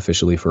compete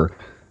officially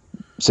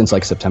since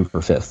like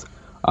September 5th.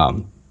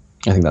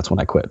 I think that's when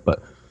I quit.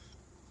 But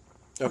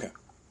okay.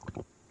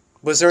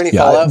 Was there any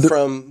fallout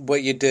from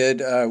what you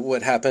did,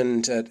 what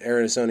happened at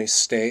Arizona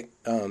State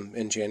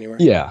in January?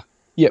 Yeah.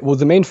 Well,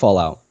 the main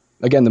fallout,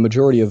 again, the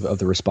majority of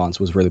the response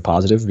was really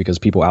positive because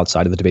people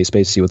outside of the debate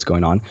space see what's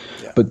going on.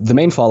 Yeah. But the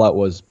main fallout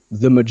was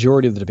the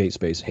majority of the debate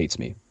space hates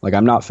me. Like,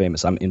 I'm not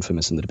famous. I'm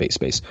infamous in the debate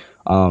space.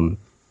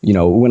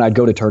 When I'd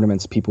go to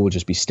tournaments, people would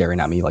just be staring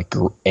at me, like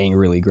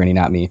angrily grinning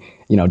at me,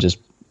 just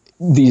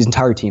these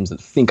entire teams that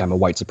think I'm a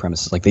white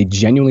supremacist. Like, they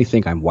genuinely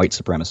think I'm white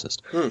supremacist.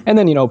 And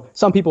then,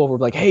 some people were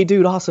like, hey,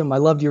 dude, awesome. I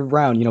loved your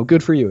round.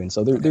 Good for you. And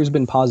so there's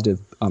been positive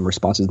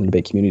responses in the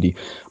debate community.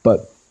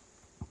 But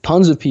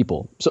tons of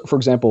people. So, for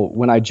example,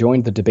 when I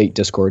joined the debate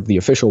Discord, the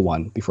official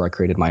one, before I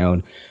created my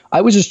own,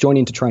 I was just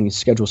joining to try and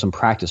schedule some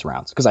practice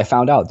rounds because I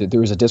found out that there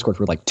was a Discord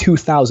for like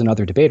 2,000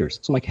 other debaters.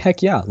 So I'm like,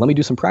 heck yeah, let me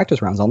do some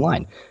practice rounds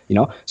online.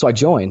 So I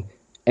join,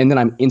 and then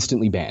I'm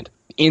instantly banned.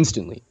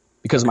 Instantly.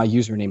 Because my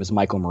username is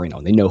Michael Marino,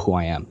 and they know who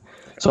I am.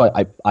 So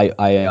I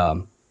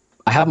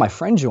have my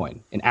friend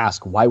join and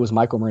ask, why was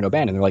Michael Marino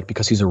banned? And they're like,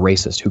 because he's a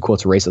racist who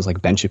quotes racists like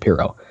Ben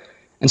Shapiro.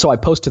 And so I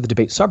post to the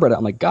debate subreddit.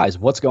 I'm like, guys,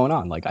 what's going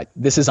on? Like,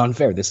 this is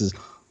unfair. This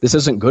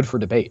isn't good for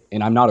debate.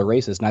 And I'm not a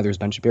racist. Neither is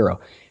Ben Shapiro.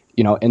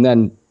 And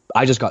then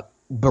I just got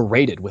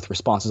berated with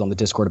responses on the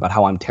Discord about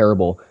how I'm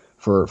terrible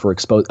for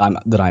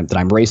that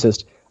I'm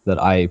racist,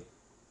 that I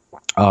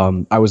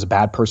was a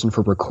bad person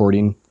for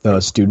recording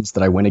the students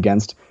that I went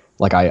against.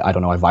 Like, I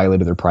don't know, I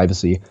violated their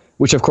privacy,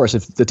 which, of course,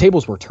 if the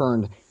tables were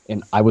turned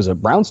and I was a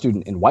Brown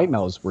student and white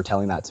males were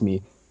telling that to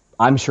me,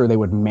 I'm sure they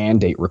would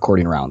mandate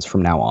recording rounds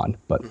from now on.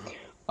 But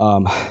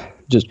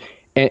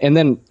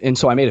and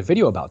so I made a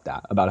video about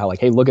that, about how, like,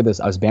 hey, look at this.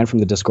 I was banned from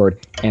the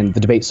Discord and the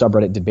debate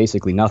subreddit did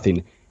basically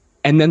nothing.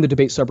 And then the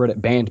debate subreddit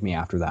banned me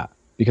after that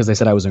because they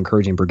said I was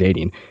encouraging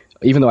brigading,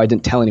 even though I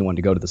didn't tell anyone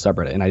to go to the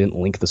subreddit and I didn't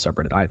link the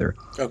subreddit either.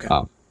 Okay.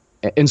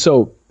 And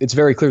so it's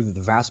very clear that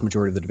the vast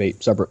majority of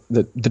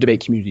the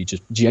debate community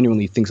just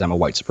genuinely thinks I'm a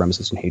white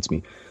supremacist and hates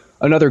me.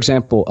 Another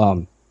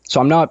example,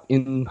 so I'm not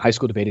in high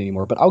school debate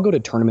anymore, but I'll go to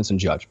tournaments and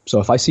judge.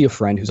 So if I see a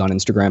friend who's on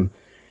Instagram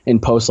and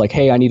posts like,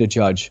 hey, I need a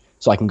judge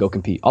so I can go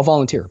compete, I'll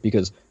volunteer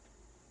because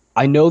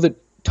I know that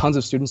tons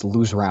of students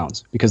lose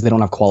rounds because they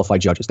don't have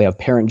qualified judges. They have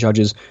parent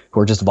judges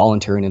who are just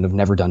volunteering and have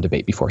never done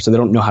debate before, so they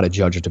don't know how to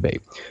judge a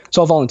debate.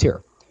 So I'll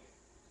volunteer.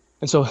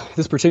 And so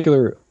this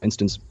particular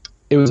instance,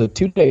 it was a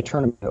 2-day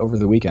tournament over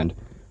the weekend.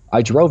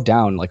 I drove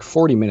down like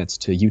 40 minutes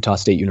to Utah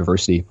State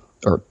University,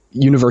 or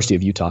University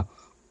of Utah,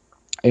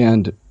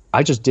 and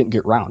I just didn't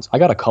get rounds. I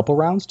got a couple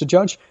rounds to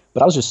judge,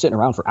 but I was just sitting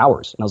around for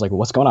hours. And I was like, well,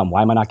 what's going on?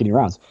 Why am I not getting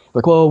rounds?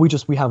 Like, well,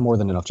 we have more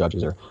than enough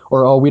judges here.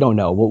 Or, oh, we don't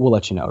know. We'll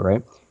let you know,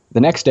 right?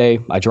 The next day,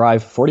 I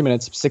drive 40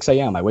 minutes, 6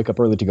 a.m. I wake up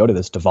early to go to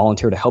this, to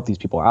volunteer to help these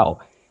people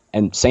out.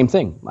 And same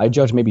thing. I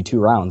judged maybe 2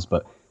 rounds,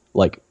 but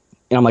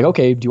and I'm like,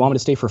 okay, do you want me to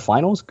stay for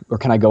finals or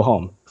can I go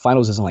home?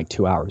 Finals isn't like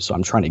 2 hours, so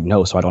I'm trying to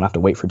know so I don't have to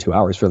wait for 2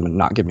 hours for them to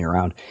not give me a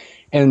round.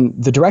 And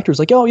the director's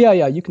like, oh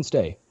yeah, you can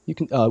stay. You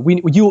can.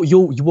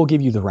 We'll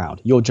give you the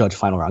round. You'll judge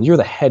final round. You're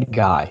the head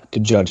guy to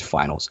judge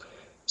finals.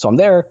 So I'm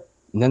there,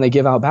 and then they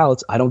give out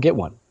ballots. I don't get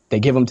one. they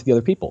give them to the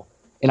other people.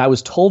 And I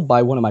was told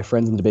by one of my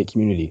friends in the debate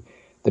community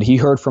that he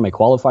heard from a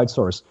qualified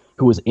source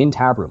who was in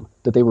tab room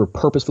that they were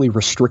purposefully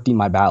restricting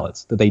my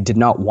ballots, that they did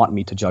not want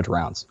me to judge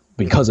rounds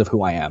because of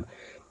who I am.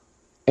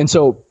 And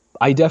so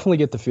I definitely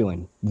get the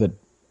feeling that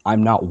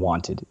I'm not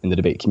wanted in the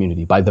debate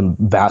community by the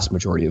vast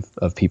majority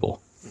of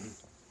people.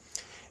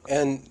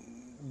 And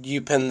would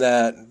you pin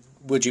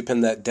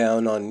that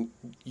down on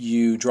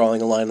you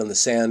drawing a line on the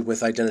sand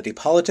with identity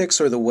politics,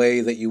 or the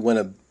way that you went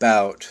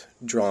about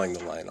drawing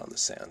the line on the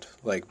sand?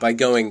 Like by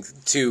going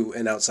to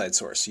an outside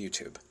source,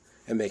 YouTube,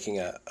 and making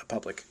a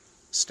public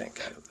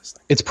stink out of this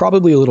thing? It's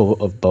probably a little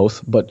of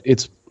both, but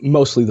it's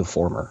mostly the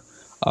former.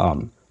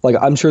 Like,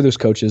 I'm sure there's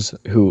coaches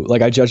who,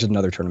 like, I judged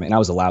another tournament and I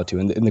was allowed to,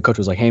 and the coach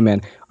was like, hey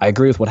man, I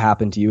agree with what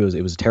happened to you.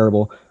 It was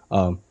terrible.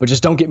 But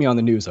just don't get me on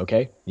the news.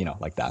 Okay.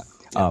 Like that.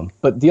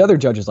 But the other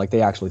judges, like,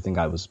 they actually think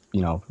I was,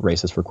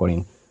 racist for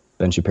quoting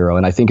Ben Shapiro.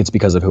 And I think it's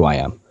because of who I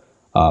am.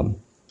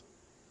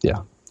 Yeah.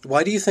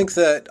 Why do you think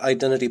that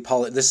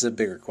this is a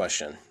bigger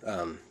question.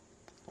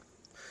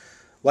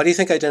 Why do you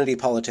think identity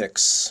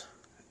politics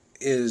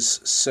is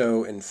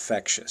so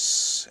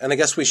infectious? And I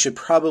guess we should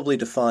probably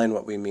define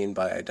what we mean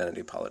by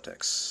identity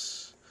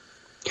politics.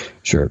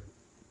 Sure.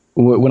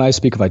 When I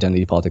speak of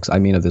identity politics, I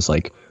mean of this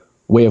like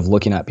way of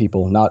looking at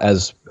people, not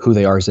as who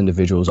they are as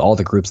individuals, all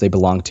the groups they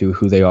belong to,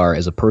 who they are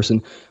as a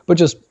person, but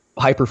just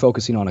hyper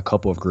focusing on a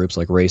couple of groups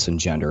like race and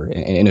gender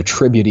and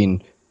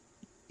attributing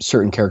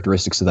certain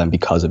characteristics to them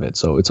because of it.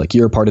 So it's like,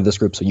 you're a part of this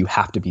group, so you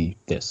have to be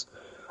this.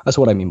 That's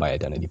what I mean by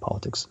identity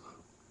politics.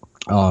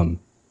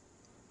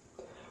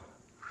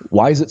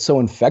 Why is it so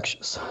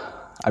infectious?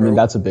 I mean,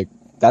 why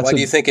do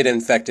you think it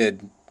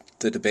infected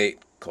the debate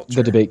culture?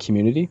 The debate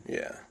community?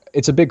 Yeah.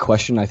 It's a big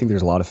question. I think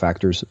there's a lot of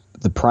factors.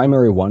 The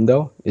primary one,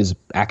 though, is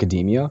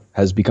academia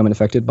has become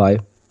infected by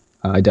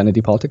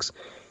identity politics.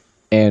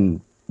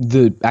 And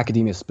the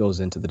academia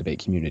spills into the debate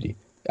community.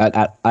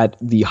 At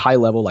the high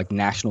level, like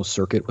national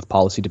circuit with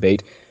policy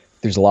debate,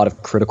 there's a lot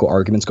of critical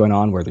arguments going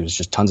on where there's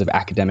just tons of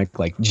academic,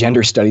 like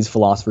gender studies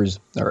philosophers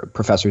or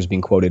professors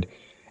being quoted.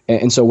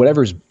 And so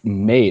whatever's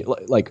made,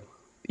 like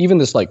even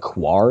this like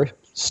queer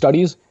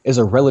studies is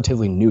a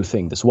relatively new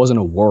thing. This wasn't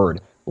a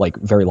word like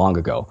very long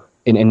ago.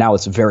 And now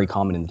it's very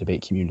common in the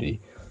debate community.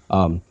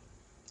 I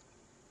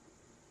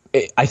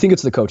think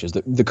it's the coaches.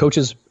 The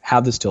coaches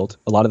have this tilt.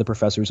 A lot of the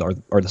professors are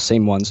the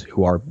same ones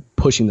who are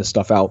pushing this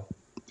stuff out.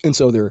 And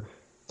so their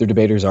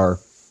debaters are,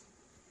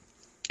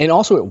 and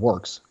also it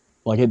works.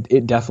 Like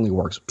it definitely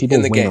works. People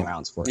in the win game.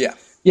 rounds for it. Yeah.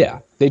 Yeah,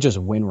 they just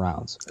win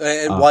rounds.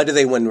 And why do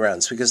they win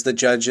rounds? Because the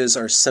judges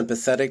are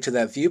sympathetic to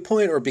that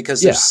viewpoint, or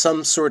because there's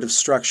some sort of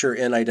structure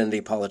in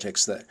identity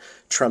politics that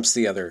trumps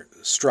the other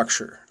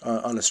structure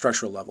on a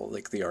structural level,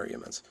 like the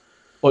arguments?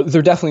 Well,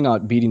 they're definitely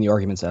not beating the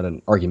arguments at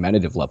an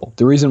argumentative level.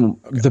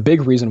 The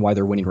big reason why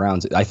they're winning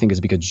rounds, I think,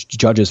 is because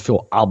judges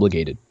feel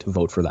obligated to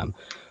vote for them.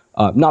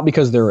 Not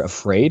because they're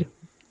afraid,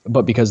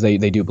 but because they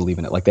do believe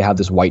in it. Like they have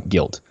this white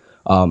guilt.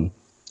 I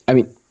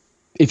mean,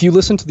 if you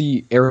listen to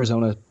the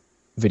Arizona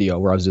video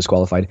where I was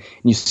disqualified and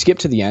you skip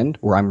to the end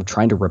where I'm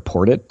trying to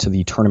report it to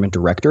the tournament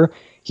director,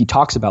 he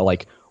talks about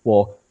like,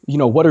 well,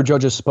 what are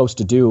judges supposed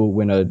to do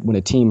when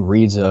a team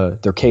reads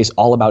their case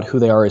all about who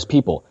they are as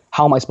people?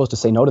 How am I supposed to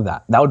say no to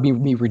that? That would be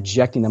me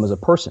rejecting them as a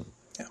person.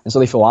 Yeah. And so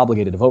they feel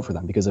obligated to vote for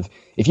them, because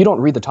if you don't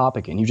read the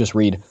topic and you just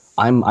read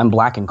I'm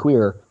black and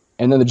queer,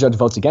 and then the judge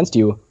votes against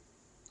you,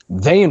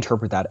 they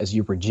interpret that as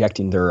you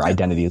rejecting their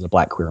identity as a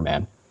black queer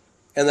man.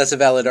 And that's a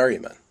valid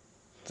argument.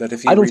 That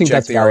if you I don't think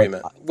that's the valid.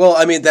 Argument, well,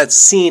 I mean, that's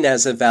seen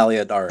as a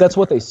valid argument. That's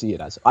what they see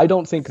it as. I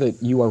don't think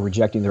that you are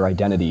rejecting their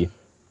identity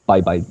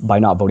by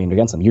not voting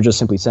against them. You're just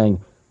simply saying,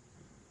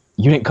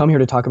 you didn't come here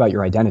to talk about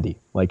your identity.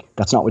 Like,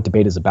 that's not what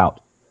debate is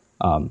about.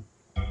 I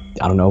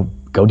don't know,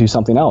 go do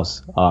something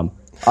else.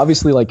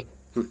 Obviously, like,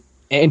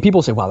 and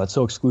people say, wow, that's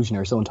so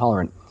exclusionary, so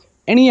intolerant.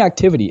 Any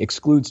activity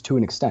excludes to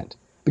an extent.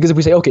 Because if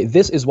we say, okay,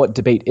 this is what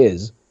debate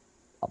is,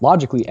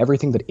 logically,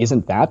 everything that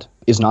isn't that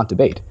is not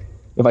debate.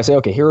 If I say,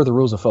 okay, here are the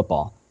rules of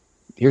football,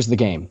 here's the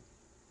game,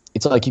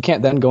 it's like you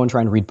can't then go and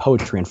try and read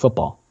poetry in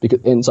football.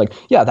 And it's like,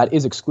 yeah, that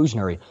is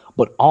exclusionary,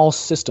 but all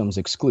systems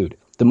exclude.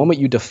 The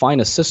moment you define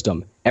a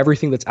system,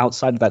 everything that's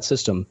outside of that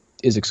system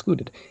is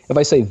excluded. If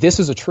I say this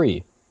is a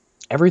tree,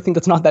 everything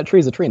that's not that tree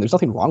is a tree, and there's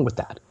nothing wrong with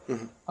that.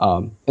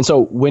 Mm-hmm. And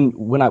so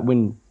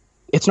when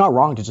it's not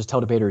wrong to just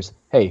tell debaters,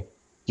 hey,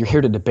 you're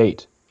here to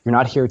debate. You're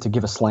not here to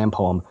give a slam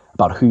poem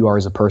about who you are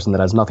as a person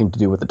that has nothing to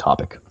do with the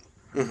topic.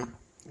 Mm-hmm.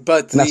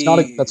 But that's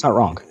not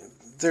wrong.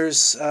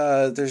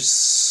 There's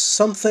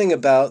something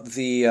about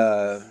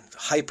the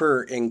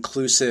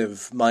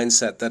hyper-inclusive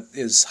mindset that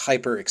is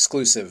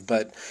hyper-exclusive,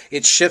 but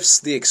it shifts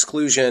the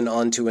exclusion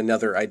onto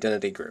another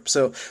identity group.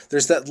 So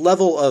there's that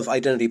level of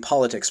identity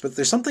politics, but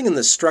there's something in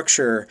the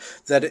structure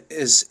that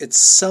is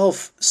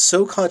itself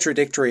so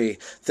contradictory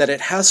that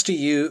it has to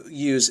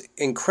use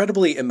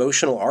incredibly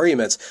emotional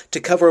arguments to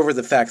cover over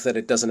the fact that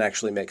it doesn't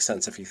actually make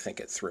sense if you think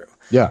it through.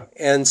 Yeah.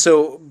 And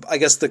so I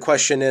guess the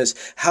question is,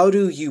 how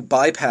do you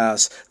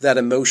bypass that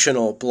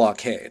emotional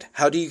blockade?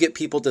 How do you get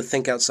people to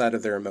think outside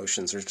of their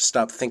emotions, or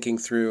stop thinking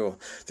through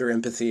their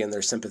empathy and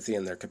their sympathy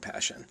and their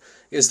compassion.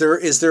 Is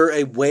there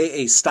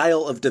a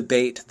style of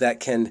debate that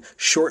can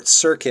short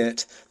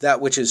circuit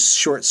that which is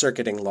short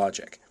circuiting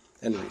logic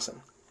and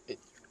reason?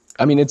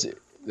 I mean, it's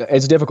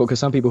difficult because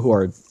some people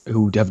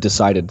who have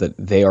decided that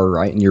they are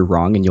right and you're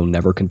wrong, and you'll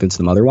never convince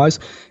them otherwise,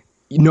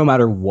 no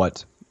matter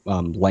what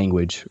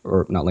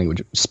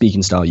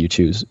speaking style you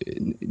choose,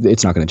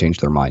 it's not going to change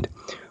their mind.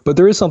 But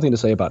there is something to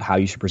say about how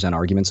you should present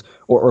arguments,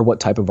 or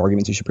what type of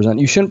arguments you should present.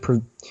 You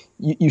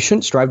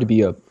shouldn't strive to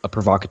be a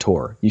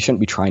provocateur. You shouldn't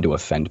be trying to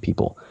offend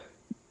people.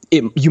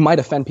 You might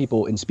offend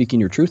people in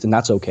speaking your truth, and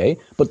that's okay,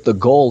 but the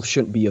goal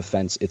shouldn't be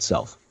offense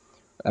itself.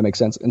 That makes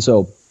sense? And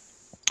so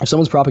if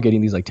someone's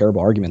propagating these like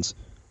terrible arguments,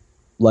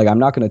 like, I'm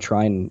not going to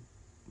try and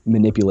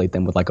manipulate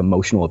them with like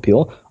emotional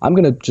appeal. I'm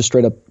going to just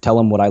straight up tell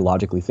them what I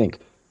logically think.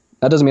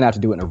 That doesn't mean I have to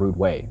do it in a rude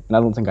way, and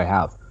I don't think I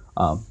have.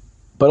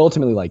 But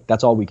ultimately, like,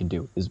 that's all we can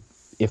do. Is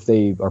if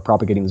they are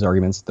propagating these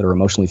arguments that are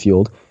emotionally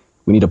fueled,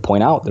 we need to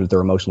point out that they're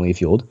emotionally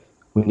fueled.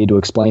 We need to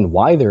explain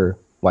why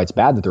it's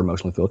bad that they're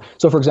emotionally fueled.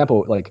 So, for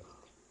example, like,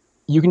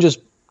 you can just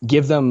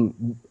give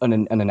them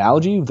an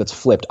analogy that's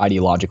flipped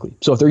ideologically.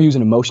 So if they're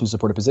using emotion to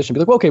support a position, be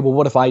like, well, okay, well,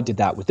 what if I did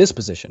that with this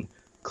position?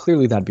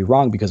 Clearly that'd be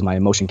wrong because my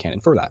emotion can't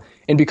infer that.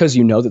 And because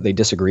you know that they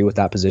disagree with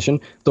that position,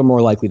 they're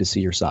more likely to see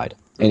your side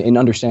and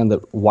understand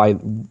that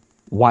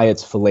why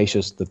it's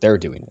fallacious that they're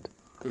doing it.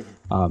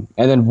 And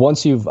then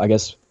once you've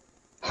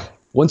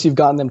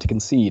gotten them to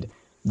concede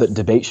that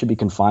debate should be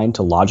confined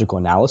to logical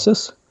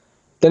analysis,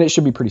 then it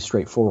should be pretty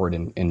straightforward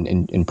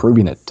in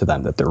proving it to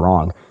them that they're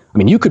wrong. I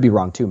mean, you could be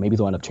wrong too. Maybe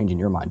they'll end up changing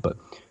your mind, but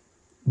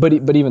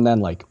even then,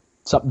 like,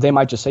 they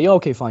might just say, oh,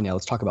 okay, fine, yeah,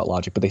 let's talk about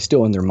logic, but they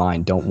still in their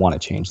mind don't want to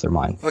change their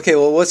mind. Okay,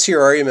 well, what's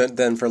your argument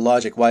then for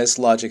logic? Why is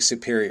logic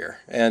superior?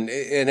 And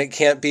it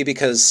can't be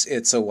because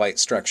it's a white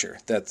structure.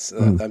 That's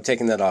I'm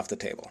taking that off the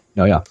table.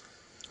 No, yeah.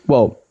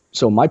 Well,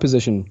 so my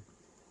position.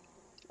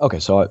 Okay,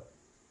 so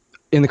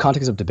in the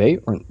context of debate,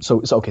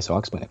 so I'll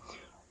explain it.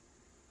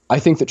 I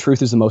think that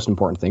truth is the most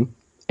important thing,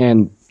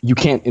 and you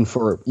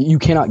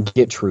cannot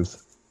get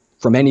truth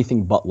from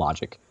anything but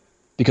logic,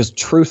 because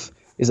truth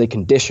is a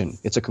condition,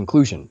 it's a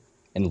conclusion,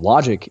 and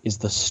logic is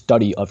the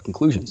study of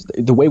conclusions.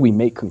 The way we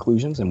make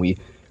conclusions and we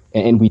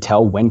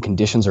tell when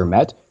conditions are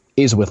met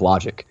is with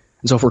logic.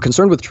 And so if we're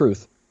concerned with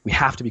truth, we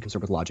have to be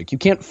concerned with logic. You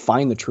can't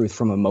find the truth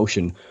from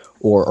emotion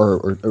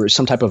or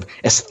some type of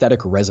aesthetic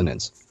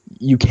resonance.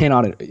 You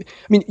cannot. I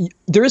mean,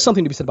 there is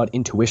something to be said about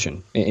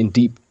intuition and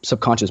deep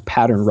subconscious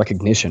pattern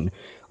recognition.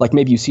 Like,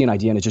 maybe you see an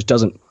idea and it just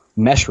doesn't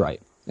mesh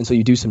right. And so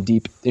you do some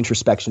deep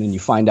introspection and you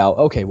find out,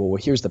 okay, well,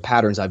 here's the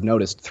patterns I've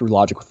noticed through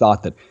logical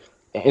thought that,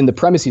 and the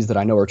premises that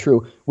I know are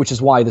true, which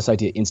is why this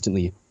idea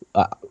instantly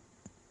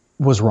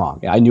was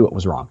wrong. I knew it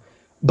was wrong.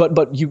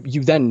 But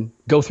you then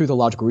go through the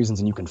logical reasons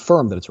and you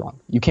confirm that it's wrong.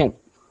 You can't.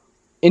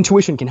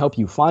 Intuition can help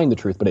you find the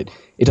truth, but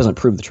it doesn't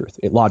prove the truth.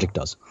 Logic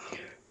does.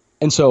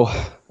 And so,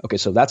 okay,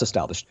 so that's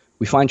established.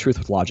 We find truth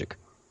with logic.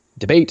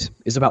 Debate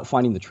is about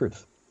finding the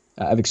truth.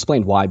 I've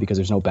explained why, because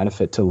there's no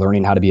benefit to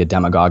learning how to be a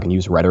demagogue and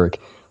use rhetoric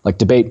like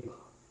debate.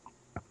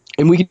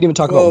 And we can even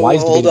talk about why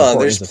is debate important. Hold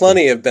on, there's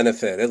plenty of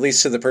benefit, at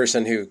least to the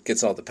person who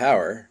gets all the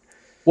power.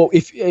 Well,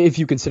 if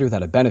you consider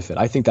that a benefit,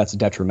 I think that's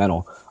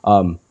detrimental.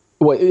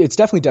 Well, it's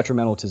definitely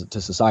detrimental to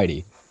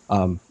society.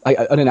 An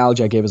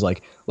analogy I gave is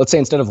like, let's say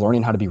instead of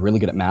learning how to be really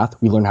good at math,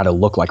 we learn how to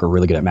look like we're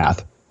really good at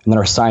math. And then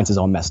our science is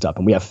all messed up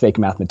and we have fake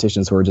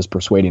mathematicians who are just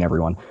persuading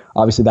everyone.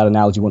 Obviously, that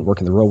analogy wouldn't work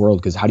in the real world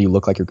because how do you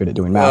look like you're good at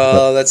doing math?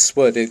 Well, that's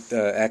what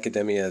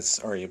academia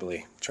is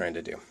arguably trying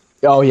to do.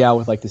 Oh, yeah,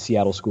 with like the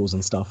Seattle schools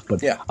and stuff.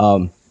 But yeah.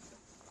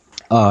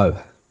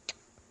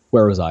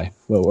 Where was I?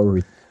 Where were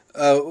we?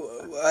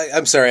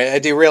 I'm sorry, I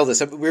derailed this.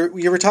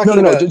 You were talking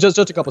about... No, just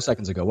a couple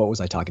seconds ago. What was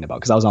I talking about?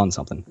 Because I was on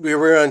something. We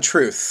were on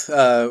truth.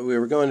 We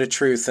were going to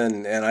truth,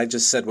 and I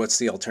just said, what's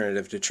the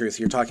alternative to truth?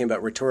 You're talking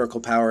about rhetorical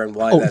power and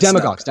why that's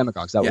demagogues.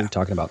 That's what we're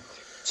talking about.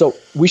 So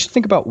we should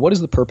think about what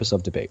is the purpose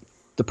of debate.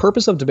 The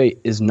purpose of debate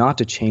is not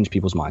to change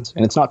people's minds,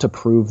 and it's not to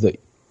prove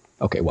that...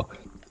 Okay, well,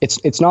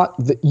 it's not...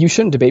 You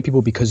shouldn't debate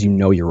people because you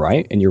know you're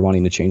right and you're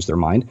wanting to change their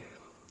mind.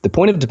 The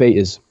point of debate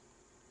is...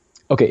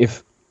 Okay,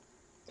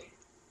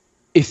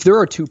 if there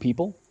are two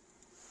people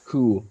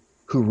who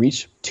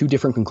reach two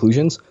different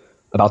conclusions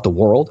about the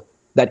world,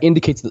 that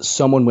indicates that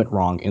someone went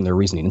wrong in their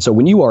reasoning. And so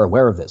when you are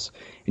aware of this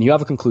and you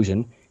have a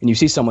conclusion and you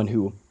see someone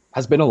who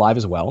has been alive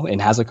as well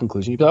and has a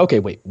conclusion, you be like, okay,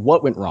 wait,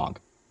 what went wrong?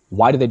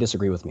 Why did they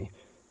disagree with me?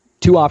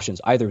 Two options.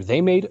 Either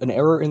they made an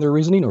error in their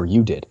reasoning or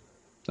you did.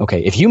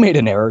 Okay, if you made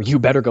an error, you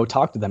better go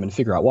talk to them and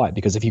figure out why.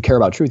 Because if you care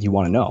about truth, you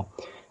want to know.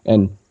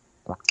 And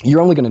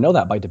you're only going to know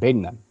that by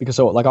debating them. Because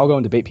so like I'll go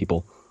and debate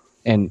people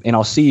and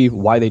I'll see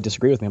why they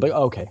disagree with me. I'm like,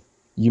 oh, okay,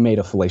 you made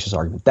a fallacious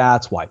argument.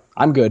 That's why.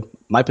 I'm good.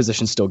 My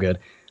position's still good.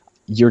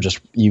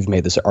 You've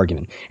made this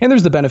argument. And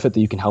there's the benefit that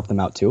you can help them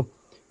out too.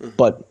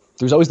 But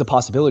there's always the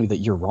possibility that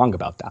you're wrong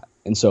about that.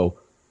 And so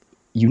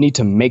you need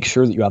to make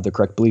sure that you have the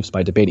correct beliefs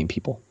by debating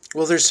people.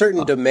 Well, there's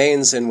certain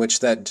domains in which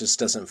that just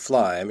doesn't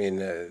fly. I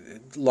mean,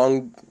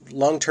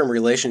 long-term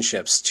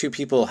relationships, two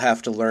people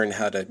have to learn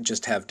how to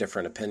just have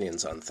different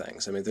opinions on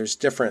things. I mean, there's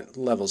different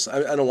levels.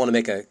 I don't want to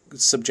make a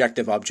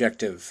subjective,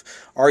 objective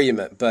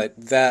argument, but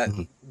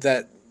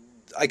that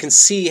I can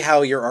see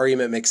how your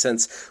argument makes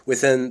sense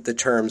within the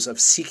terms of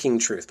seeking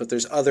truth. But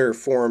there's other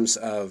forms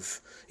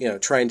of,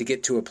 trying to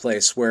get to a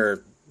place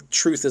where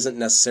truth isn't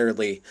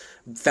necessarily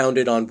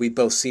founded on we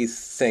both see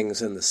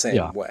things in the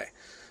same way.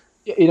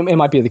 It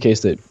might be the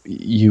case that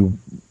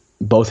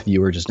both of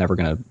you are just never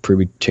going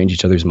to change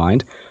each other's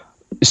mind.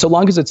 So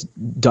long as it's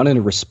done in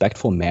a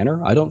respectful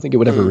manner, I don't think it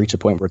would ever reach a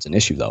point where it's an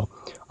issue, though.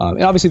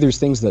 And obviously, there's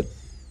things that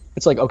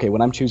it's like, okay,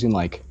 when I'm choosing,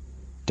 like,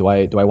 do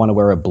I want to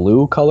wear a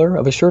blue color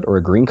of a shirt or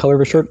a green color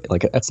of a shirt?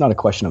 Like, that's not a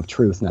question of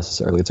truth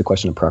necessarily. It's a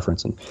question of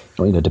preference, and you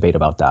don't need to debate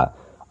about that.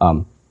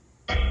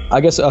 I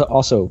guess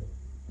also,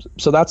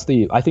 so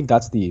I think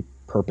that's the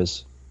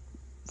purpose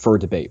for a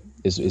debate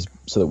is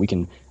so that we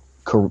can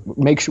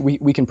make sure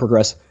we can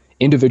progress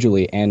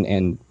individually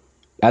and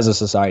as a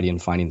society in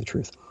finding the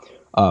truth.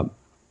 Now,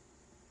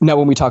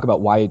 when we talk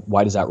about why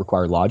does that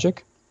require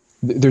logic,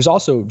 there's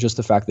also just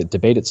the fact that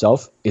debate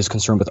itself is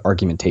concerned with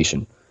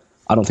argumentation.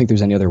 I don't think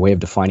there's any other way of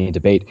defining a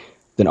debate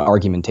than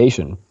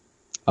argumentation.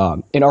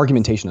 And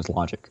argumentation is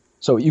logic.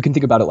 So you can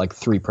think about it like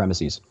three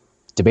premises.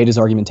 Debate is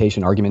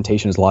argumentation.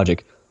 Argumentation is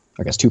logic.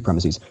 I guess two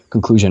premises.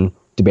 Conclusion,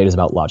 debate is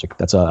about logic.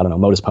 That's,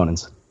 modus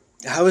ponens.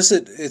 How is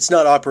it? It's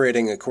not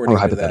operating according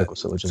to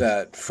syllogism.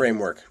 That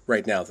framework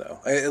right now, though.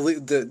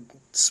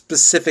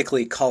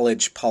 Specifically,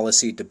 college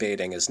policy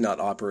debating is not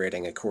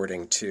operating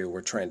according to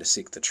we're trying to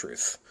seek the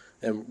truth,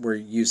 and we're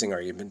using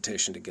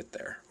argumentation to get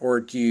there. Or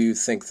do you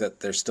think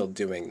that they're still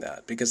doing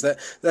that? Because that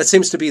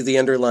seems to be the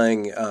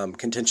underlying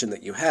contention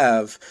that you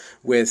have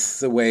with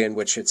the way in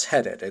which it's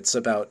headed. It's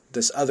about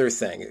this other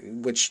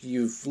thing, which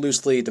you've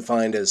loosely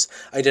defined as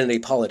identity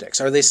politics.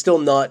 Are they still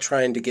not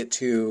trying to get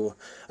to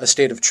a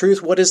state of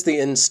truth? What is the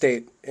end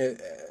state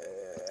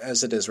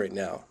as it is right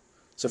now,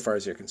 so far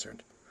as you're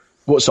concerned?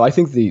 Well, so I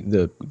think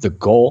the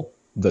goal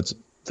that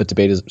the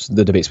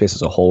debate space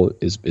as a whole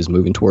is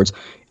moving towards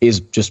is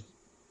just,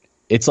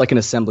 it's like an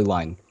assembly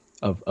line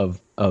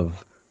of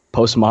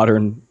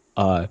postmodern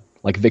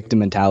like victim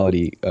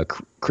mentality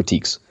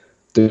critiques.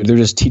 They're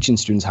just teaching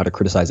students how to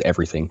criticize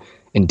everything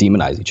and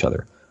demonize each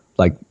other.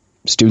 Like,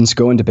 students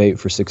go and debate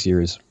for 6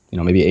 years,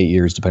 maybe 8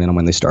 years, depending on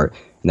when they start,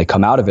 and they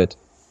come out of it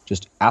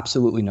just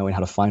absolutely knowing how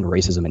to find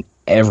racism in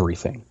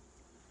everything,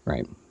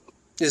 right?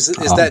 Is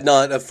that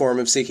not a form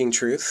of seeking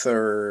truth,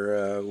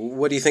 or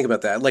what do you think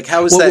about that? Like,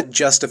 how is that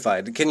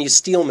justified? Can you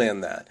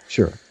steelman that?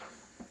 Sure.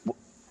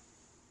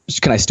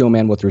 Can I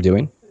steelman what they're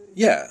doing?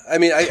 Yeah, I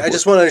mean, I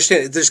just want to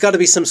understand. There's got to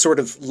be some sort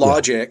of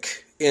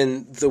logic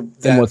in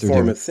that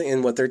form of thing,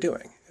 in what they're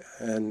doing,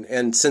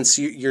 and since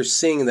you're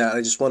seeing that,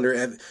 I just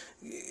wonder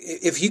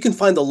if you can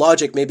find the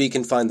logic, maybe you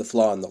can find the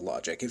flaw in the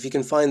logic. If you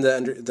can find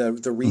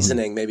the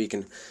reasoning, maybe you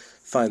can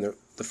find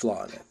the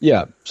flaw in it.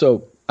 Yeah.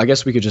 So I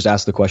guess we could just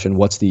ask the question: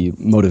 what's the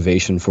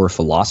motivation for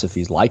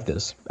philosophies like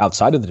this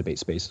outside of the debate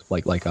space,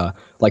 like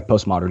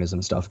postmodernism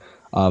and stuff?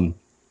 And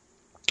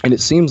it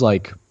seems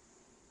like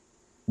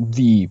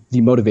the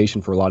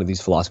motivation for a lot of these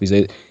philosophies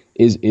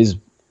is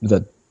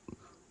that,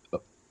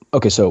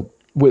 okay, so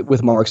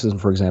with Marxism,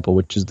 for example,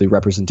 which is the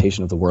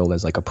representation of the world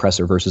as like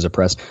oppressor versus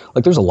oppressed,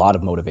 like there's a lot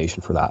of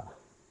motivation for that.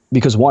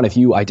 Because one, if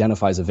you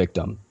identify as a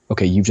victim,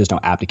 okay, you've just now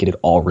abdicated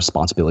all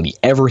responsibility.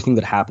 Everything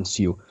that happens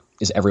to you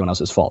is everyone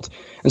else's fault.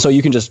 And so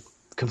you can just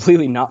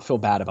completely not feel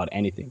bad about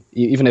anything,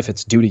 even if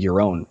it's due to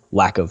your own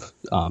lack of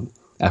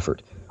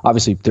effort.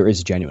 Obviously, there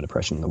is genuine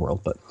oppression in the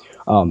world, but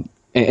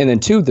and then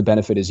two, the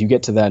benefit is you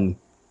get to then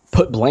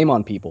put blame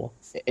on people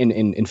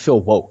and feel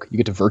woke. You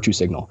get to virtue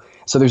signal.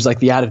 So there's like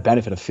the added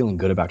benefit of feeling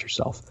good about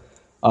yourself.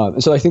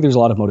 And so I think there's a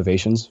lot of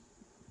motivations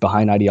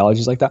behind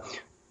ideologies like that.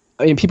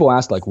 I mean, people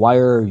ask, like, why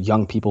are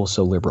young people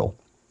so liberal?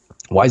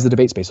 Why is the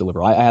debate space so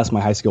liberal? I asked my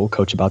high school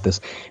coach about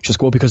this. She's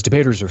like, well, because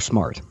debaters are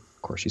smart.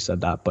 Of course, she said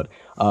that. But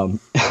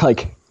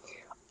like,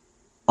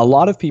 a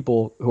lot of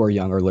people who are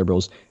young are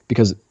liberals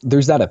because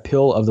there's that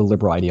appeal of the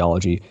liberal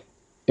ideology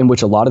in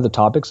which a lot of the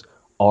topics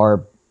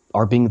are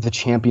being the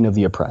champion of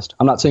the oppressed.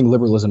 I'm not saying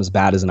liberalism is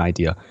bad as an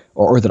idea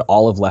or that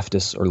all of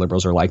leftists or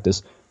liberals are like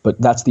this,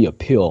 but that's the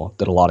appeal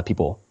that a lot of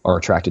people are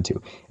attracted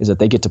to, is that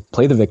they get to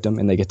play the victim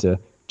and they get to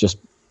just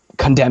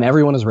condemn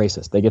everyone as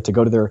racist. They get to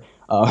go to their,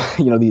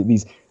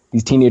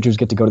 these teenagers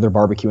get to go to their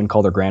barbecue and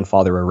call their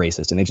grandfather a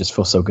racist, and they just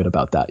feel so good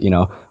about that,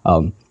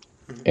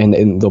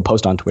 and they'll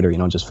post on Twitter,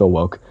 and just feel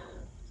woke.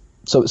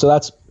 So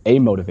that's a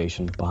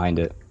motivation behind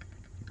it.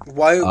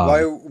 Why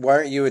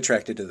aren't you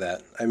attracted to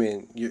that? I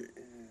mean,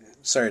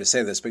 sorry to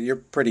say this, but you're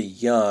pretty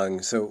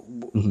young. So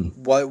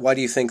why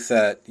do you think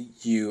that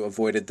you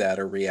avoided that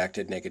or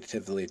reacted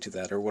negatively to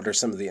that? Or what are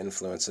some of the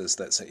influences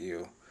that set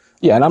you?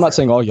 Yeah, and I'm not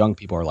saying all young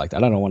people are like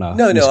that. I don't want to.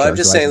 No, I'm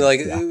just saying,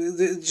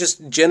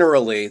 just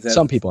generally that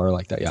some people are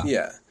like that. Yeah.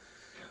 Yeah.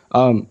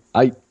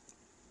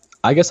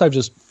 I guess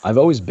I've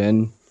always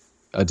been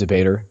a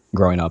debater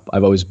growing up.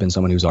 I've always been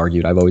someone who's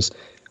argued. I've always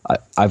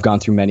I've gone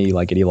through many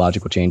like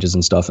ideological changes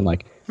and stuff, and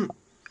like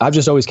I've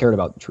just always cared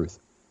about the truth.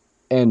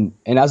 And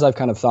as I've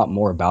kind of thought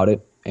more about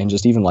it, and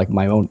just even like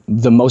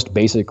the most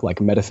basic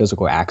like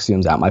metaphysical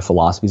axioms at my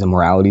philosophies and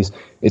moralities,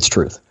 it's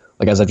truth.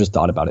 Like as I've just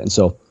thought about it, and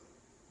so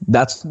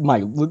that's my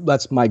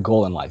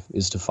goal in life,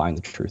 is to find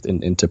the truth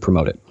and to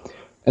promote it.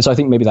 And so I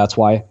think maybe that's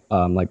why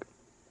like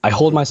I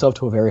hold myself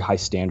to a very high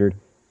standard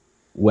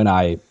when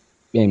I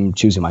am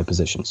choosing my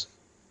positions.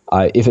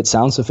 If it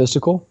sounds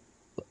sophistical,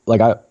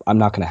 like I'm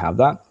not going to have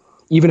that,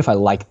 even if I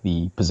like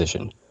the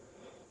position.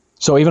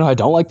 So even if I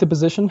don't like the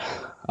position,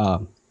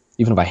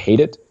 even if I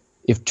hate it,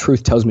 if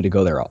truth tells me to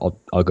go there,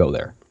 I'll go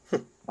there.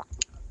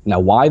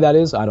 Now, why that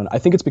is, I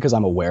think it's because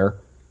I'm aware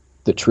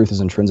that truth is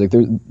intrinsic.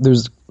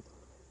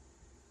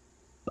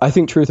 I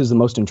think truth is the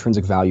most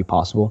intrinsic value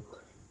possible,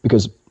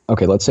 because,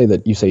 okay, let's say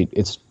that you say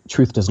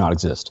truth does not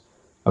exist.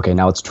 Okay,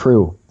 now it's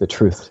true that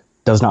truth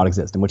does not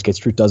exist, in which case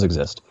truth does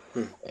exist.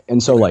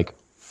 And so like,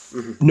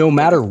 no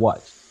matter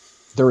what,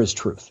 there is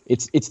truth.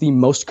 It's the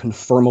most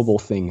confirmable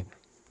thing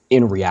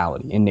in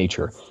reality, in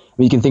nature. I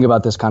mean, you can think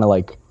about this kind of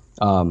like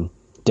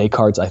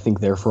Descartes' I think,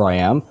 therefore I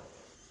am.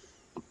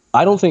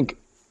 I don't think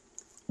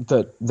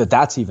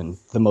that's even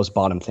the most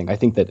bottom thing. I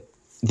think that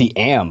the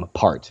am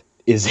part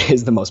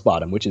is the most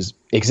bottom, which is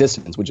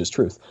existence, which is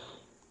truth.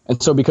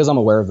 And so because I'm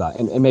aware of that,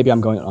 and maybe I'm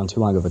going on too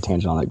long of a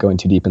tangent on that, going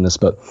too deep in this,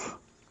 but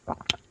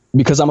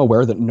because I'm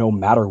aware that no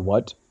matter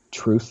what,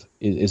 truth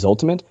is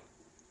ultimate,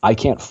 I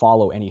can't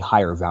follow any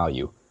higher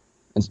value.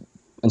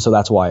 And so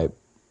that's why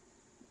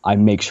I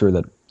make sure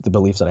that the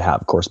beliefs that I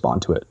have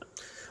correspond to it.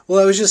 Well,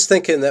 I was just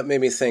thinking, that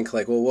made me think,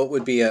 like, well, what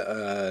would be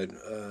a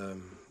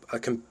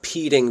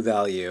competing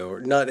value,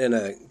 or not in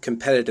a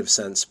competitive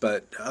sense,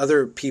 but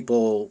other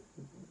people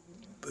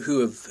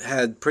who have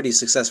had pretty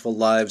successful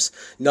lives,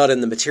 not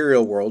in the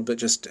material world, but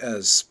just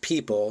as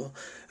people,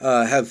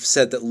 have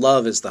said that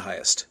love is the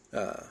highest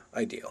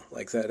ideal,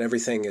 like that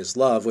everything is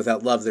love.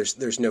 Without love,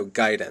 there's no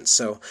guidance.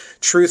 So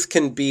truth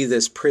can be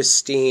this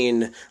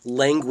pristine,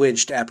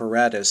 languaged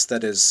apparatus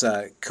that is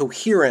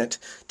coherent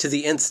to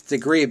the nth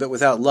degree, but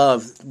without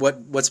love,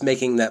 what's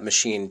making that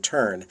machine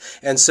turn?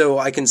 And so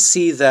I can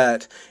see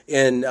that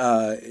in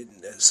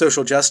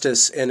social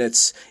justice in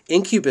its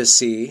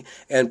incubacy,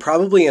 and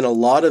probably in a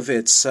lot of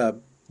its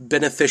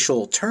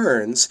beneficial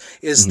turns,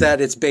 is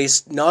that it's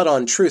based not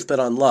on truth but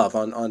on love,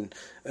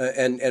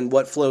 and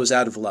what flows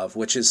out of love,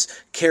 which is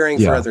caring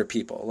for other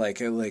people. Like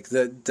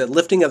the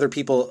lifting other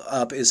people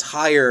up is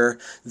higher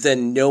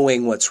than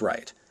knowing what's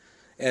right.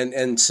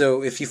 And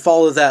so if you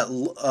follow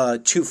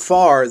that too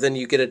far, then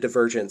you get a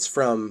divergence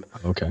from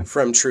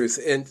truth.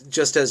 And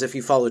just as if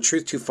you follow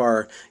truth too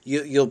far,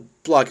 you'll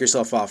block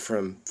yourself off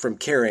from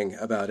caring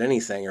about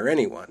anything or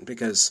anyone,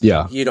 because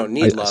you don't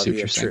need love, you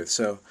have truth.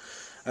 So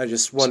I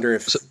just wonder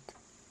if...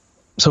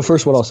 So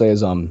first, what I'll say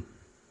is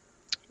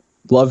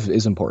love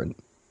is important.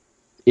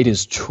 It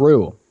is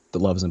true that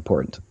love is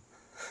important.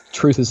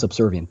 Truth is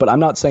subservient. But I'm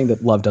not saying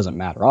that love doesn't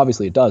matter.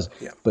 Obviously it does,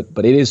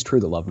 but it is true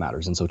that love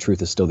matters, and so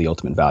truth is still the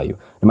ultimate value.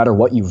 No matter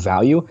what you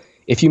value,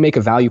 if you make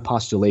a value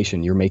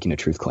postulation, you're making a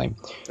truth claim.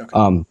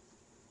 Okay.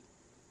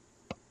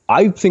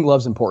 I think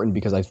love's important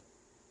because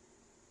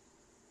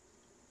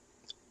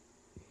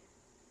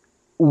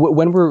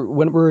when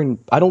we're in,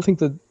 I don't think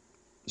that,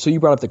 so you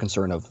brought up the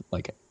concern of,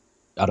 like,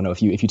 I don't know,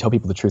 if you tell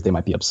people the truth, they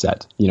might be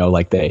upset. You know,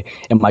 like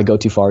it might go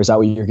too far. Is that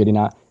what you're getting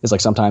at? Is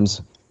like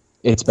sometimes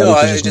it's better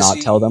to just not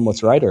tell them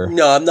what's right, or?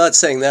 No, I'm not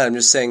saying that. I'm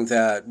just saying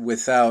that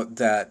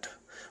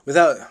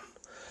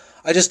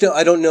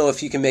I don't know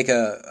if you can make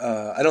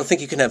I don't think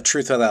you can have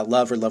truth without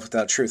love, or love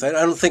without truth. I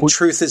don't think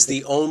truth is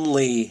the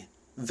only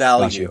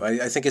value.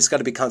 I think it's got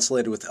to be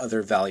constellated with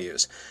other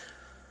values.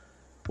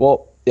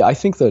 Well, I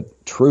think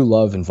that true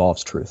love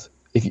involves truth.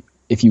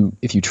 If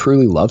you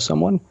truly love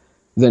someone,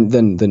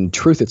 then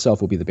truth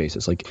itself will be the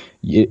basis. Like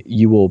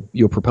you'll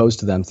propose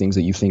to them things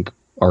that you think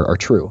are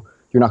true.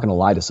 You're not going to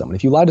lie to someone.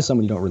 If you lie to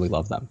someone, you don't really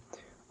love them.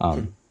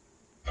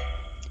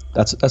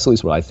 That's at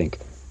least what I think.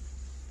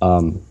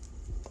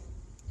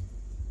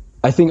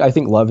 I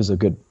think love is a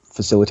good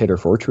facilitator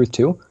for truth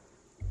too.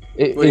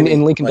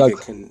 In Lincoln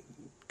Douglas,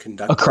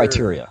 a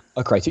criteria.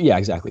 Yeah,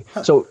 exactly.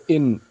 Huh. So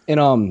in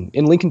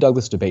Lincoln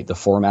Douglas debate, the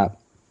format,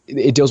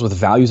 it deals with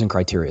values and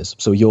criteria.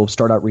 So you'll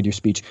start out, read your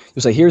speech.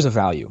 You'll say, here's a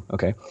value,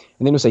 okay? And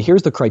then you'll say,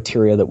 here's the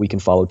criteria that we can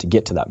follow to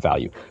get to that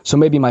value. So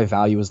maybe my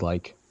value is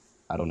like,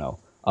 I don't know,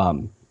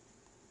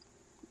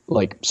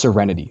 like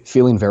serenity,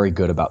 feeling very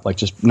good about, like,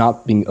 just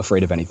not being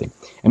afraid of anything.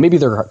 And maybe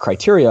their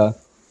criteria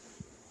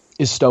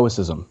is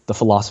stoicism, the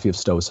philosophy of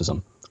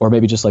stoicism, or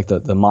maybe just like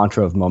the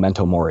mantra of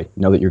memento mori,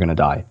 know that you're going to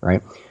die,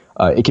 right?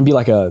 It can be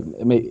like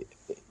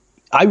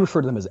I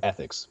refer to them as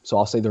ethics. So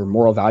I'll say they're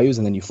moral values,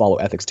 and then you follow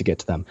ethics to get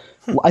to them.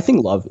 I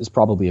think love is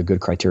probably a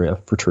good criteria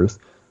for truth.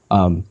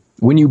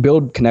 When you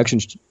build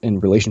connections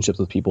and relationships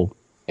with people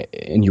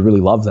and you really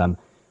love them,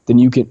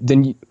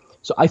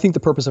 so I think the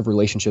purpose of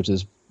relationships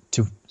is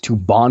to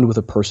bond with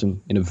a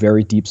person in a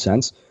very deep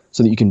sense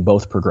so that you can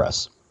both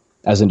progress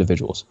as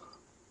individuals.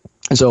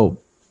 And so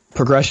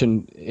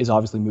progression is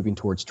obviously moving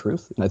towards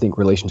truth, and I think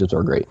relationships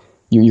are great.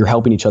 you're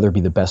helping each other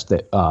be the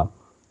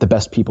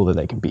best people that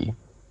they can be.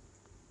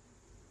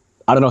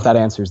 I don't know if that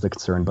answers the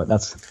concern, but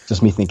that's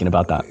just me thinking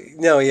about that.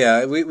 No,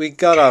 yeah, we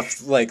got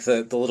off like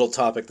the little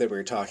topic that we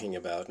were talking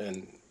about,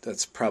 and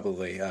that's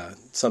probably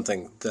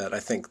something that I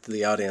think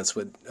the audience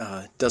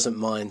doesn't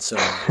mind so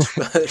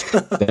much.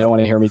 But they don't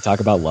want to hear me talk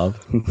about love.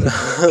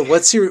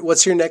 What's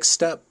your next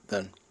step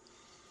then?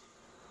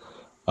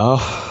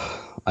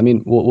 I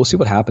mean, we'll see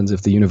what happens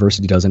if the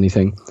university does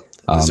anything.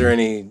 Is there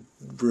any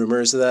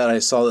rumors of that? I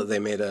saw that they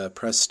made a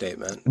press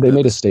statement. They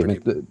made a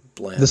statement.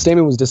 The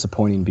statement was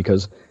disappointing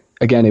because,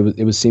 again,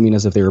 it was seeming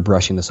as if they were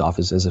brushing this off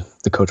as if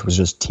the coach was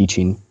just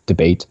teaching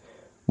debate,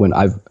 when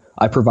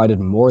I provided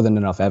more than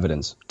enough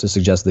evidence to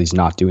suggest that he's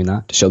not doing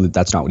that, to show that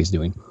that's not what he's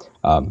doing,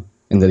 and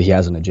that he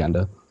has an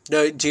agenda.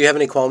 No, do you have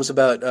any qualms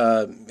about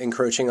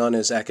encroaching on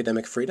his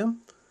academic freedom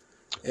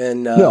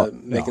and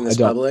making this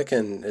public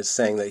and is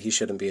saying that he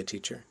shouldn't be a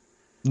teacher?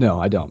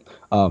 No, I don't.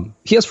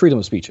 He has freedom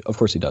of speech. Of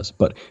course he does.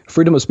 But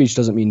freedom of speech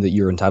doesn't mean that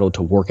you're entitled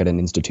to work at an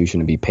institution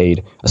and be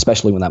paid,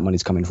 especially when that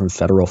money's coming from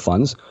federal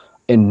funds,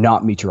 and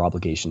not meet your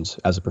obligations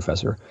as a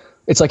professor.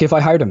 It's like if I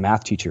hired a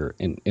math teacher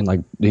in like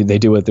they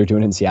do what they're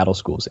doing in Seattle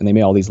schools, and they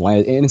made all these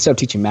and instead of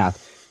teaching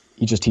math,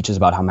 he just teaches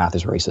about how math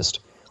is racist.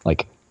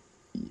 Like,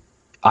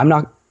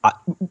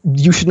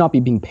 you should not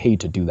be being paid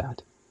to do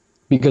that,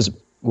 because,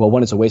 well,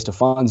 one, it's a waste of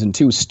funds, and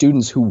two,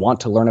 students who want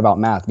to learn about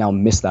math now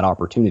miss that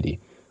opportunity,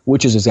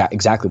 which is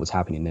exactly what's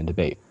happening in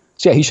debate.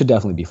 So yeah, he should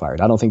definitely be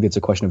fired. I don't think it's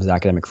a question of his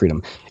academic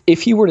freedom.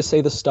 If he were to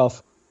say this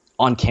stuff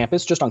on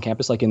campus, just on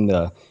campus, like in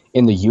the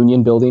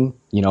union building,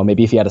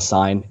 maybe if he had a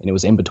sign and it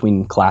was in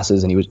between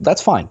classes and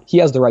that's fine. He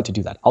has the right to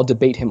do that. I'll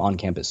debate him on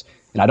campus.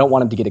 And I don't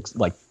want him to get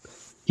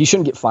he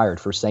shouldn't get fired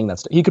for saying that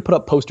stuff. He could put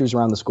up posters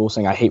around the school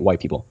saying, I hate white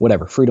people,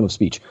 whatever, freedom of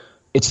speech.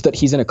 It's that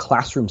he's in a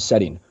classroom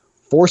setting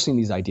forcing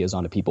these ideas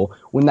onto people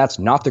when that's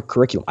not the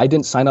curriculum. I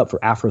didn't sign up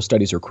for Afro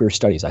studies or queer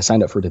studies. I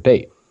signed up for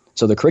debate.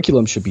 So the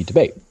curriculum should be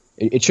debate.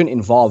 It shouldn't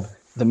involve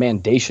the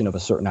mandation of a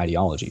certain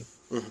ideology.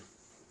 Mm-hmm.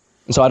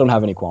 And so I don't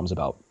have any qualms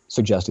about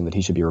suggesting that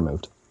he should be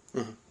removed.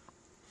 Mm-hmm.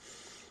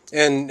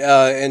 And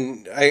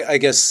I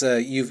guess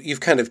you've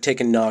kind of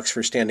taken knocks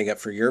for standing up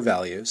for your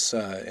values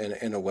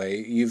in a way.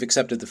 You've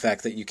accepted the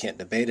fact that you can't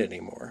debate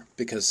anymore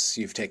because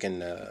you've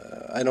taken,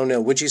 I don't know,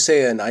 would you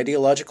say an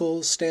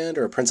ideological stand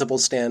or a principle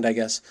stand, I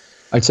guess?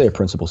 I'd say a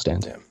principle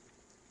stand.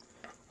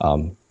 Yeah,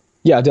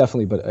 yeah,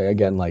 definitely. But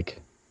again,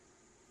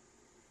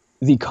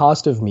 the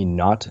cost of me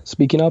not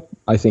speaking up,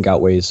 I think,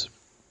 outweighs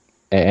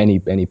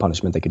any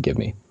punishment they could give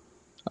me.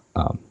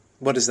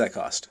 What does that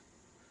cost?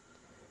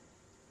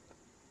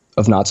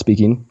 Of not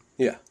speaking?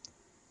 Yeah.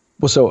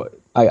 Well, so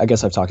I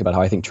guess I've talked about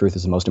how I think truth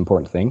is the most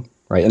important thing,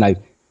 right?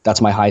 And that's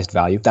my highest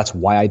value. That's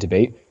why I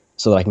debate,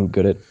 so that I can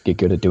get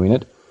good at doing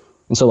it.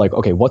 And so,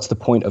 okay, what's the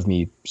point of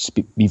me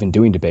even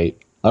doing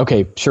debate?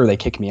 Okay, sure, they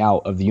kick me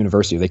out of the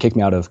university. They kick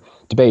me out of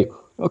debate.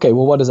 Okay,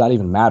 well, what does that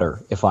even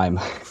matter if I'm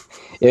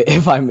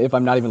if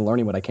I'm not even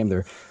learning what I came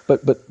there?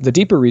 But the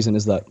deeper reason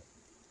is that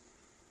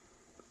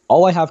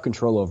all I have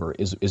control over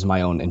is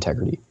my own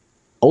integrity.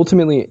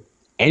 Ultimately,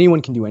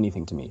 anyone can do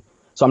anything to me.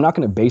 So I'm not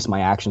going to base my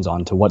actions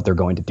on to what they're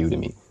going to do to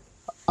me.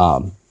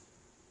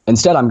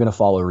 Instead, I'm going to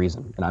follow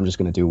reason, and I'm just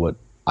going to do what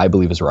I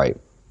believe is right,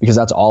 because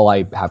that's all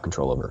I have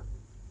control over.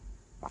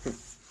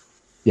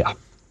 Yeah.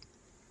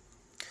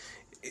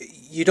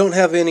 You don't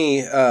have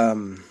any...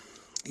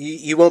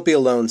 You won't be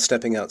alone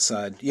stepping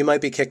outside. You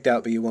might be kicked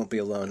out, but you won't be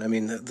alone. I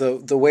mean,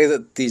 the way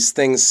that these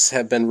things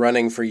have been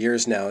running for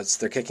years now,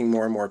 they're kicking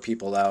more and more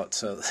people out.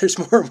 So there's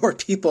more and more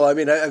people. I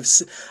mean,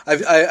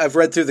 I've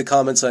read through the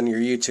comments on your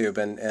YouTube,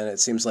 and it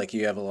seems like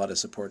you have a lot of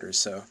supporters.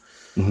 So,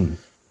 mm-hmm.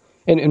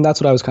 and that's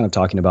what I was kind of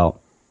talking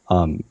about.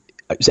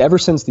 Ever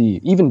since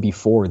even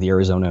before the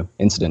Arizona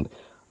incident,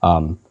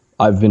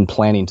 I've been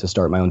planning to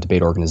start my own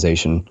debate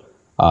organization,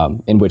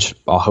 in which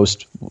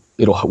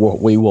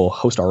we will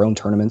host our own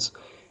tournaments.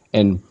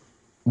 And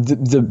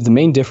the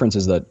main difference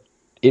is that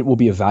it will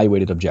be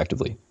evaluated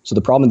objectively. So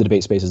the problem in the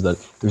debate space is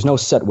that there's no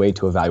set way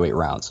to evaluate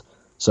rounds.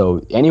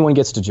 So anyone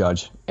gets to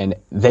judge, and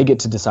they get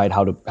to decide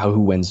who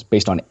wins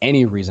based on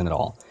any reason at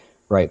all,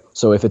 right?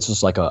 So if it's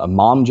just like a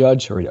mom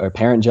judge or a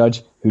parent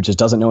judge who just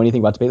doesn't know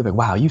anything about debate, they're like,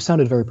 wow, you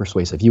sounded very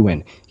persuasive, you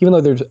win. Even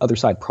though the other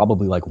side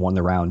probably won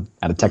the round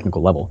at a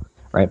technical level,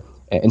 right?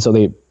 And so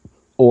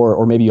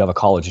or maybe you have a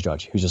college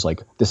judge who's just like,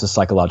 this is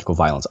psychological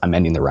violence, I'm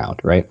ending the round,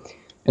 right?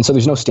 And so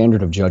there's no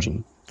standard of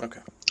judging. Okay.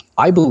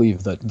 I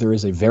believe that there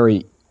is a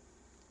very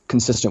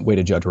consistent way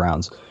to judge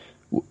rounds,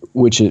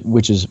 which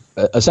is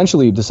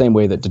essentially the same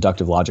way that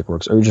deductive logic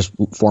works, or just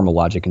formal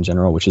logic in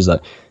general, which is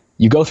that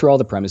you go through all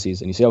the premises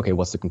and you say, okay,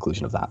 what's the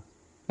conclusion of that?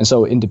 And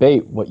so in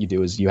debate, what you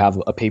do is you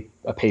have a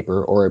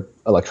paper or an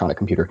electronic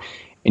computer,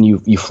 and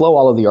you flow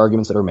all of the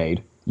arguments that are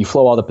made. You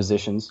flow all the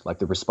positions, like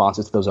the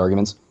responses to those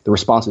arguments, the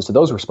responses to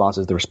those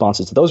responses, the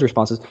responses to those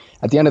responses.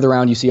 At the end of the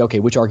round, you see, okay,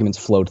 which arguments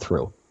flowed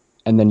through.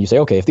 And then you say,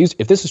 okay, if this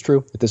is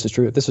true, if this is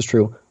true, if this is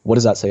true, what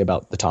does that say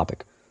about the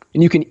topic?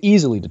 And you can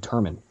easily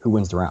determine who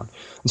wins the round.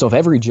 And so if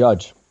every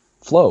judge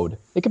flowed,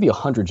 it could be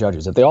 100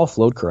 judges. If they all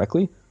flowed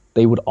correctly,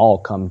 they would all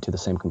come to the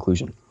same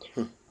conclusion.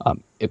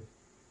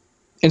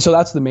 And so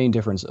that's the main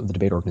difference of the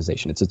debate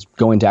organization. It's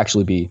going to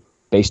actually be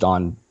based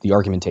on the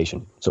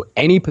argumentation. So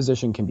any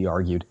position can be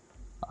argued.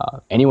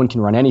 Anyone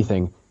can run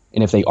anything.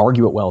 And if they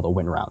argue it well, they'll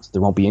win rounds.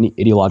 There won't be any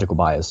ideological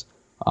bias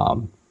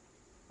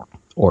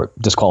or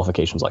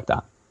disqualifications like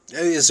that.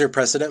 Is there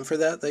precedent for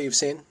that you've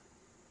seen?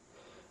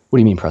 What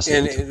do you mean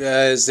precedent? And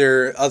is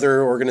there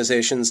other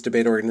organizations,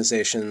 debate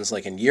organizations,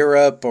 like in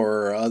Europe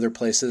or other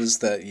places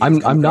that you've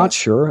I'm not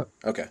sure.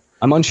 Okay.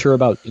 I'm unsure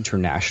about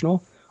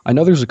international. I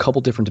know there's a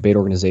couple different debate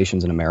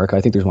organizations in America.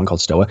 I think there's one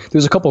called STOA.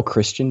 There's a couple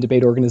Christian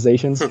debate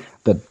organizations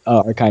that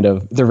are kind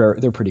of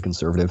they're pretty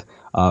conservative.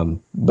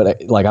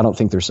 But I don't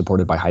think they're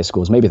supported by high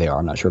schools. Maybe they are.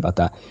 I'm not sure about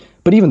that.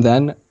 But even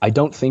then, I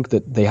don't think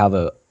that they have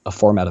a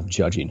format of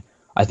judging.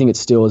 I think it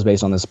still is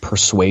based on this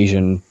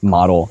persuasion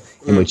model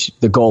in which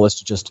the goal is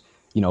to just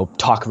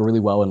talk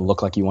really well and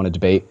look like you want to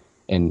debate.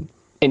 And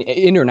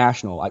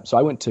international. So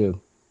I went to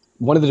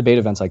one of the debate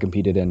events I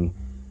competed in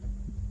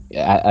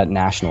at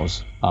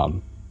nationals.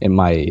 In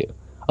my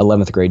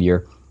 11th grade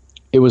year,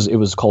 it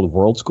was called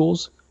World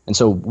Schools. And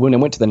so when I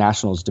went to the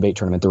nationals debate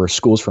tournament, there were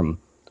schools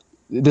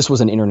this was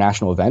an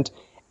international event.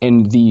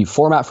 And the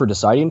format for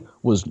deciding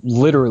was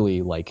literally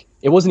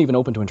it wasn't even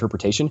open to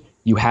interpretation.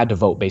 You had to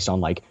vote based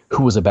on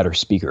who was a better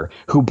speaker,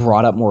 who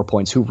brought up more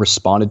points, who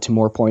responded to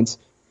more points,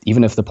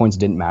 even if the points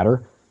didn't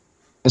matter.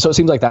 And so it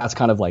seems like that's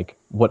kind of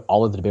what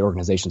all of the debate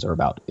organizations are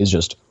about, is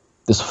just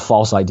this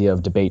false idea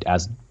of debate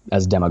as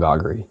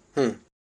demagoguery.